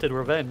who wanted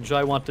revenge.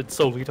 I wanted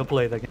solely to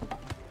play the game.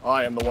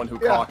 I am the one who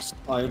Yeah. cocks.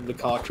 I am the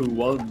cock who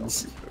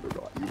wons.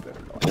 You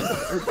better not.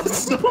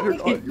 So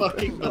many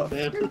fucking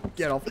bananas.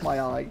 Get off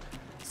my eye.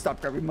 Stop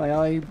grabbing my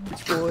eye,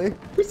 bitch boy.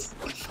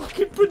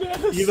 Fucking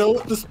bananas. You know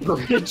what this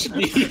bridge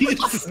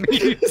needs?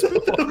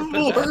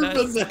 More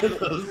bananas.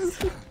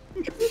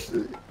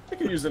 I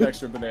could use an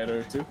extra banana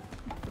or two.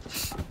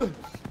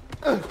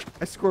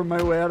 I squirrel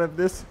my way out of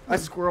this. I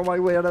squirrel my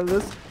way out of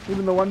this.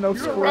 Even though I'm no You're a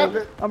squirrel.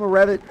 rabbit. I'm a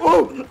rabbit.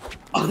 Oh.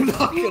 I'm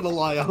not gonna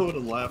lie, I would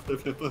have laughed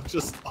if it was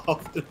just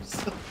off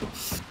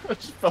himself. I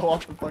just fell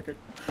off the fucking.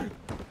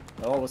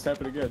 Oh, what's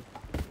happening again?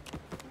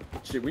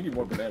 Shit, we need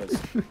more bananas.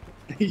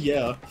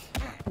 Yeah.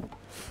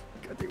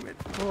 God damn it.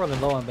 We're running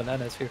low on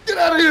bananas here. Get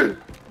out of here.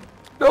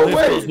 No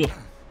way.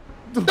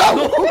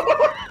 No.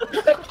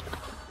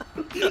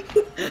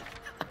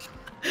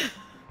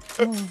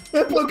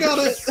 Hippo got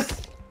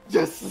it!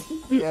 Yes.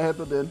 Yeah,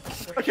 Hippo did.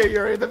 Okay,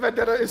 Yuri, the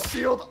vendetta is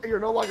sealed. You're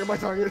no longer my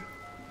target.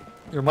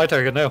 You're my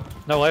target now.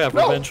 No, I have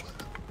No. revenge.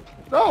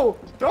 No,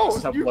 don't.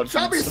 Stop You blood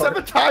shot me feud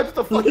 7 times with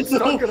the fucking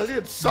shotgun. I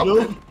needed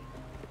something.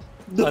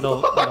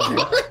 No.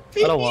 I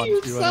don't want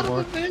you son anymore.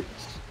 of a bitch.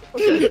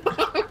 Okay.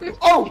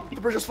 Oh,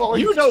 the bridge is falling.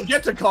 You don't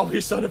get to call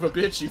me son of a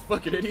bitch, you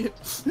fucking idiot.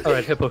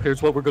 Alright, Hippo,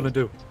 here's what we're gonna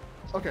do.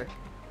 Okay.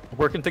 We're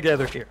working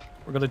together here.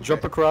 We're gonna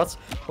jump across.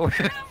 Yeah,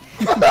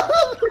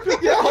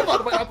 hold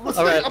on. Wait, I'm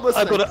listening. Alright, I'm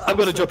listening. I'm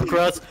gonna jump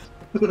across.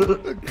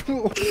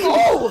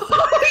 Oh!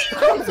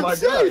 Oh my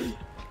god.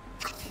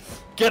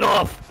 Get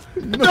off!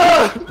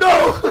 No!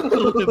 No!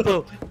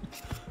 Hippo,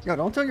 Yo,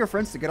 don't tell your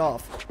friends to get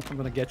off. I'm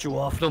gonna get you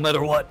off no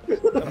matter what.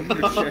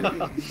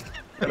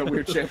 Got a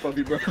weird shape of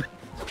you, bro.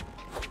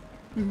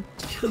 No.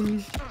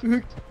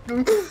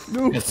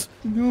 Yes.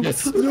 No.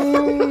 Yes. No.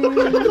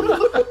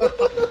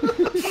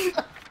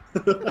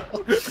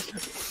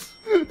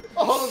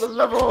 Oh, the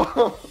level!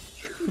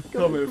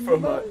 Coming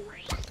from my.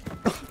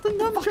 The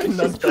nunchucks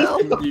None just fell.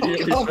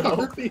 immediately Oh, fell.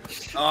 Murphy.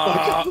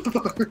 Ah.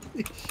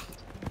 Murphy.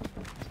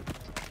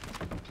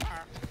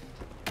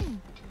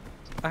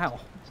 Ow.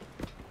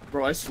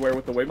 Bro, I swear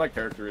with the way my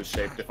character is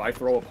shaped, if I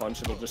throw a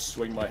punch, it'll just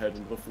swing my head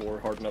into the floor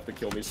hard enough to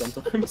kill me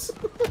sometimes.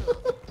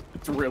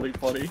 It's really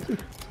funny.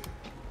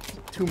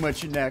 Too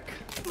much neck.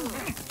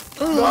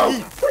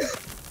 No!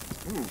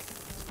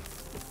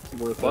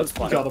 Worth That's it.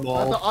 fine. Got them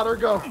Let the all. otter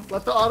go.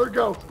 Let the otter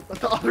go.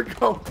 Let the otter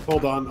go.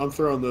 Hold on, I'm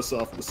throwing this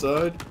off the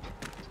side.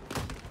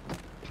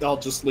 I'll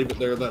just leave it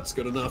there, that's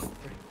good enough.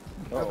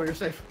 Hippo, Oh, you're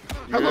safe.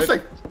 You Hippo, good?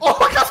 safe. Oh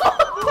my god!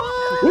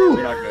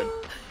 you're not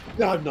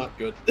good. I'm not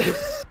good.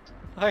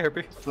 Hi,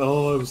 Herbie.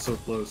 Oh, I was so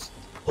close.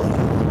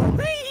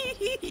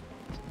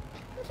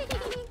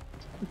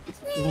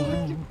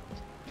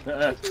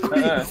 Are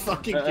you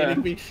fucking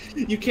kidding me?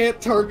 You can't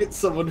target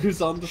someone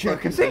who's on the Sure,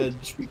 fucking can see.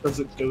 edge because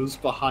it goes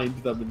behind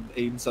them and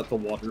aims at the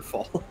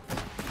waterfall.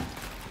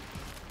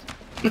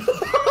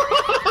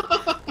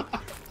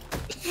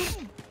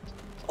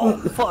 Oh,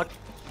 fuck.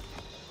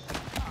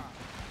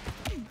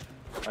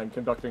 I'm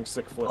conducting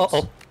sick flips.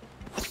 Uh-oh.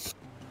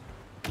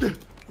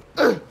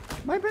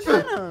 My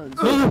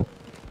bananas.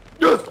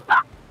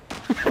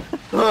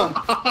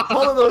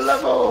 All of the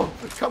level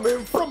coming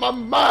from my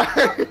mind.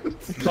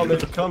 Coming.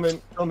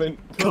 Coming. Come,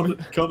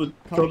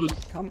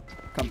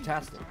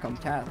 taste it. Come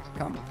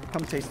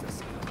taste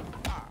this.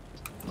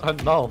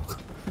 No.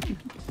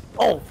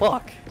 Oh,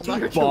 fuck.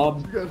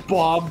 Bomb.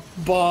 Bomb.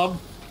 Bomb.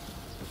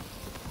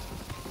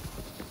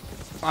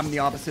 I'm the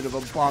opposite of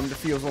a bomb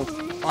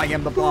defusal. I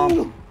am the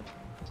bomb.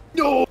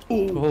 No!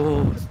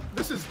 Oh.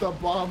 This is the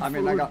bomb. I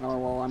mean, I got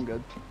narwhal. I'm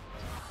good.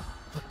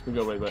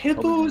 Go wait, wait.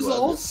 Hippo's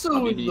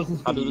also in the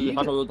lead.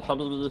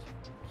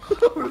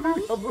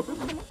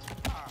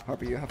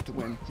 Harper, you have to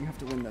win. You have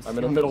to win this. I'm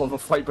in the middle of a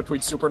fight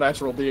between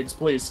supernatural beings,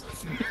 please.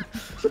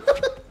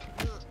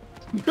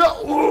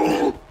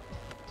 No!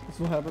 This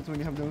is what happens when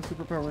you have no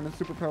superpower in a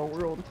superpower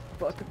world.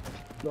 Fuck.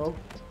 No.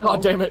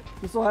 God damn it.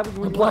 This is what happens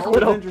when you Black let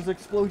Widow. Avengers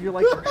explode your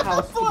like your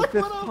house for the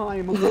 5th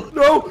time.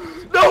 No!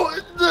 No!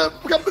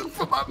 Coming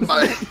from my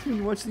mind!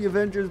 You watch the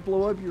Avengers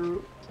blow up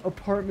your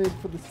apartment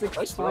for the 6th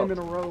Nice time throw. in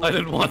a row. I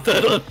didn't want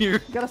that on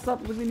here. You gotta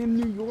stop living in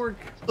New York.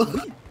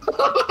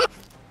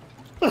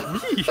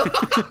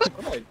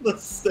 The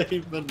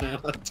same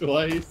banana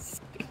twice.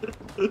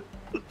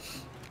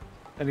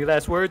 Any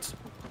last words?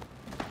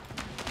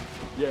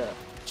 Yeah.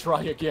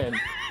 Try again.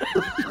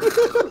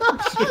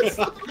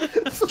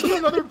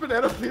 Another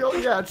banana peel?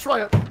 Yeah,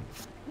 try it.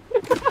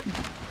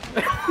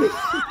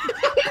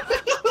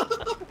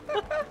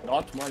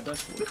 Not my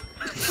best work.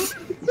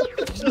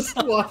 Just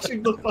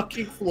watching the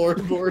fucking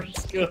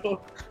floorboards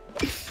go.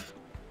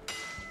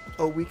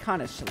 Oh, we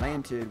kind of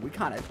slanted. We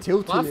kind of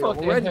tilted My it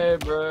fucking already. head,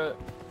 bro.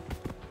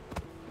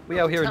 We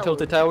out here in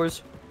Tilted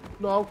Towers.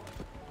 No.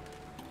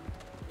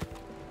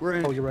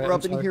 We're, Oh, you're right, we're I'm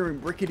up in sorry. here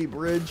in Rickety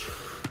Bridge.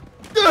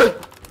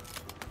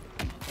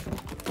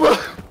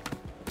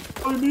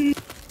 I mean,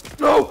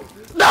 no!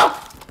 No!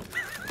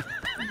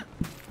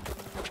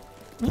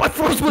 I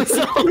froze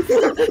myself!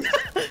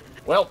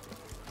 Well,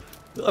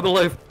 I'm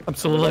alive. I'm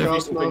still alive.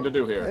 decent thing to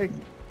do here. Hey,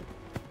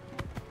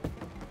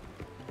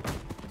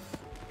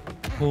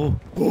 Oh.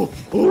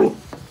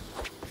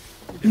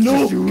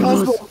 No,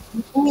 Cosmo!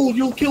 Oh,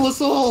 you'll kill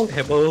us all!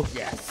 Hippo.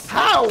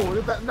 How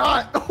did that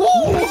not?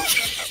 Oh!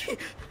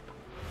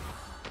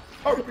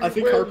 I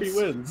think Harpy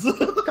wins.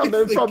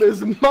 Coming from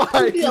his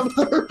mind. Yeah,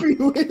 Harpy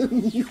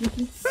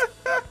wins!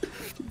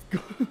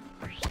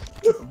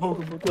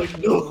 Like,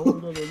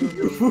 no!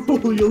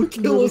 You'll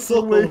kill us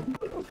all!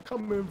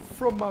 Coming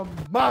from my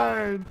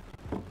mind.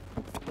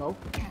 No,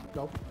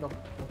 no, no, no,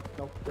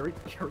 no. Gary.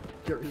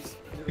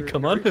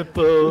 Come on,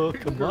 Hippo.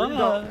 Come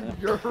on.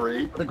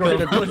 Yuri. The great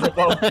Hippo.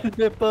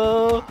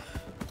 Hippo.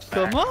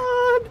 Come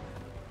on.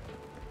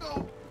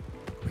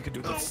 We can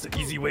do this the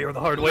easy way or the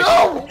hard way.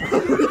 No!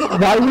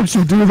 why would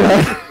you do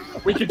that?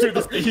 We can do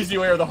this the easy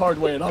way or the hard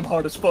way, and I'm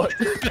hard as fuck.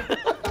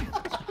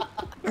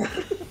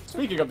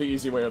 Speaking of the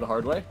easy way or the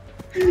hard way.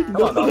 Come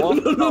on, Narwhal.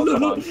 No,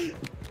 come on.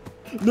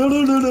 No,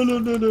 no, no, no, no,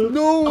 no, no.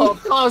 No! Oh,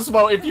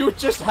 Cosmo, if you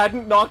just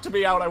hadn't knocked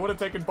me out, I would have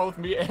taken both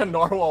me and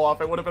Narwhal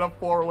off. It would have been a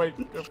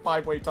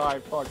 5-way tie.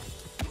 Fuck.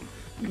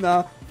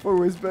 Nah, 4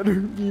 ways better.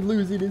 Me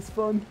losing is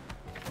fun.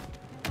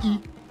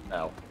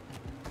 Ow.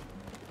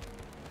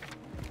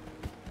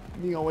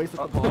 Me always at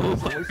the bottom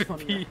is always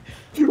funny.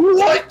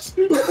 What?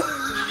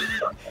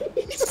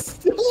 He's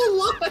still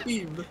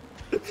alive!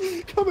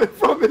 Coming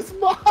from his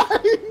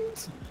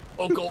mind.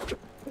 Vocal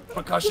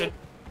percussion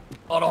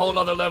on a whole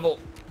nother level.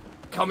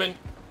 Coming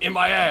in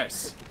my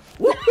ass.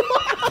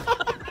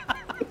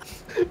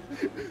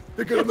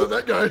 They're gonna know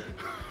that guy.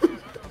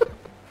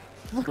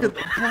 Look at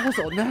the balls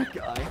on that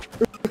guy.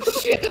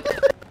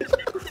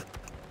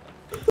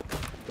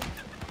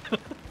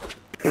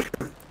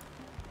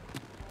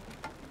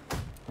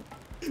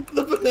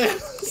 The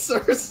bananas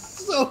are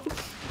so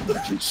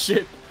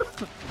Shit.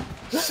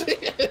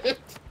 shit!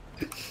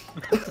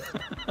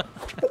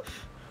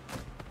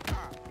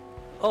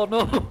 Oh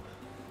no.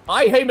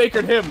 I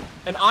haymakered him,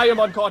 and I am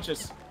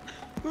unconscious.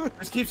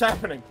 This keeps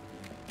happening.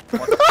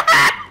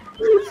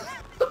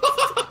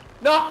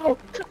 No!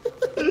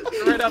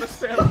 I ran out of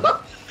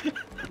stamina.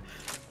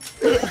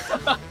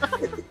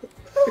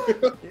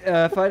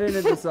 Yeah, if I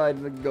didn't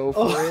decide to go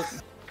for it.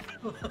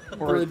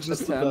 Or Bridge is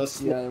the attempt,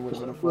 best. yeah, it would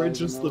have been a fight, Bridge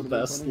and is that the would've been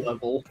best funny.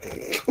 level.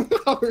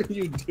 How are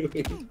you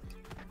doing?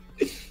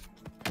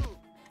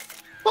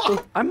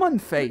 I'm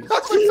unfazed.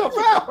 Knock myself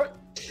out.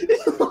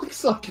 It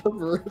looks like I'm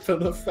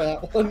ripping a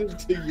fat one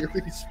into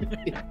Yuri's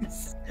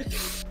face.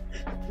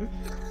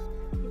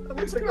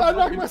 I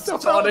knocked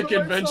myself out. Sonic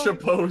Adventure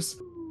pose.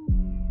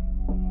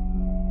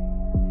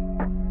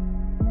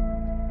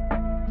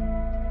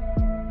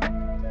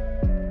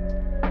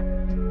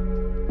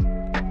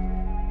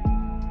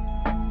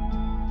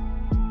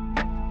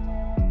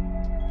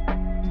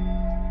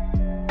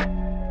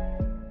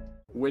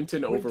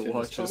 Winton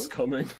Overwatch is coming.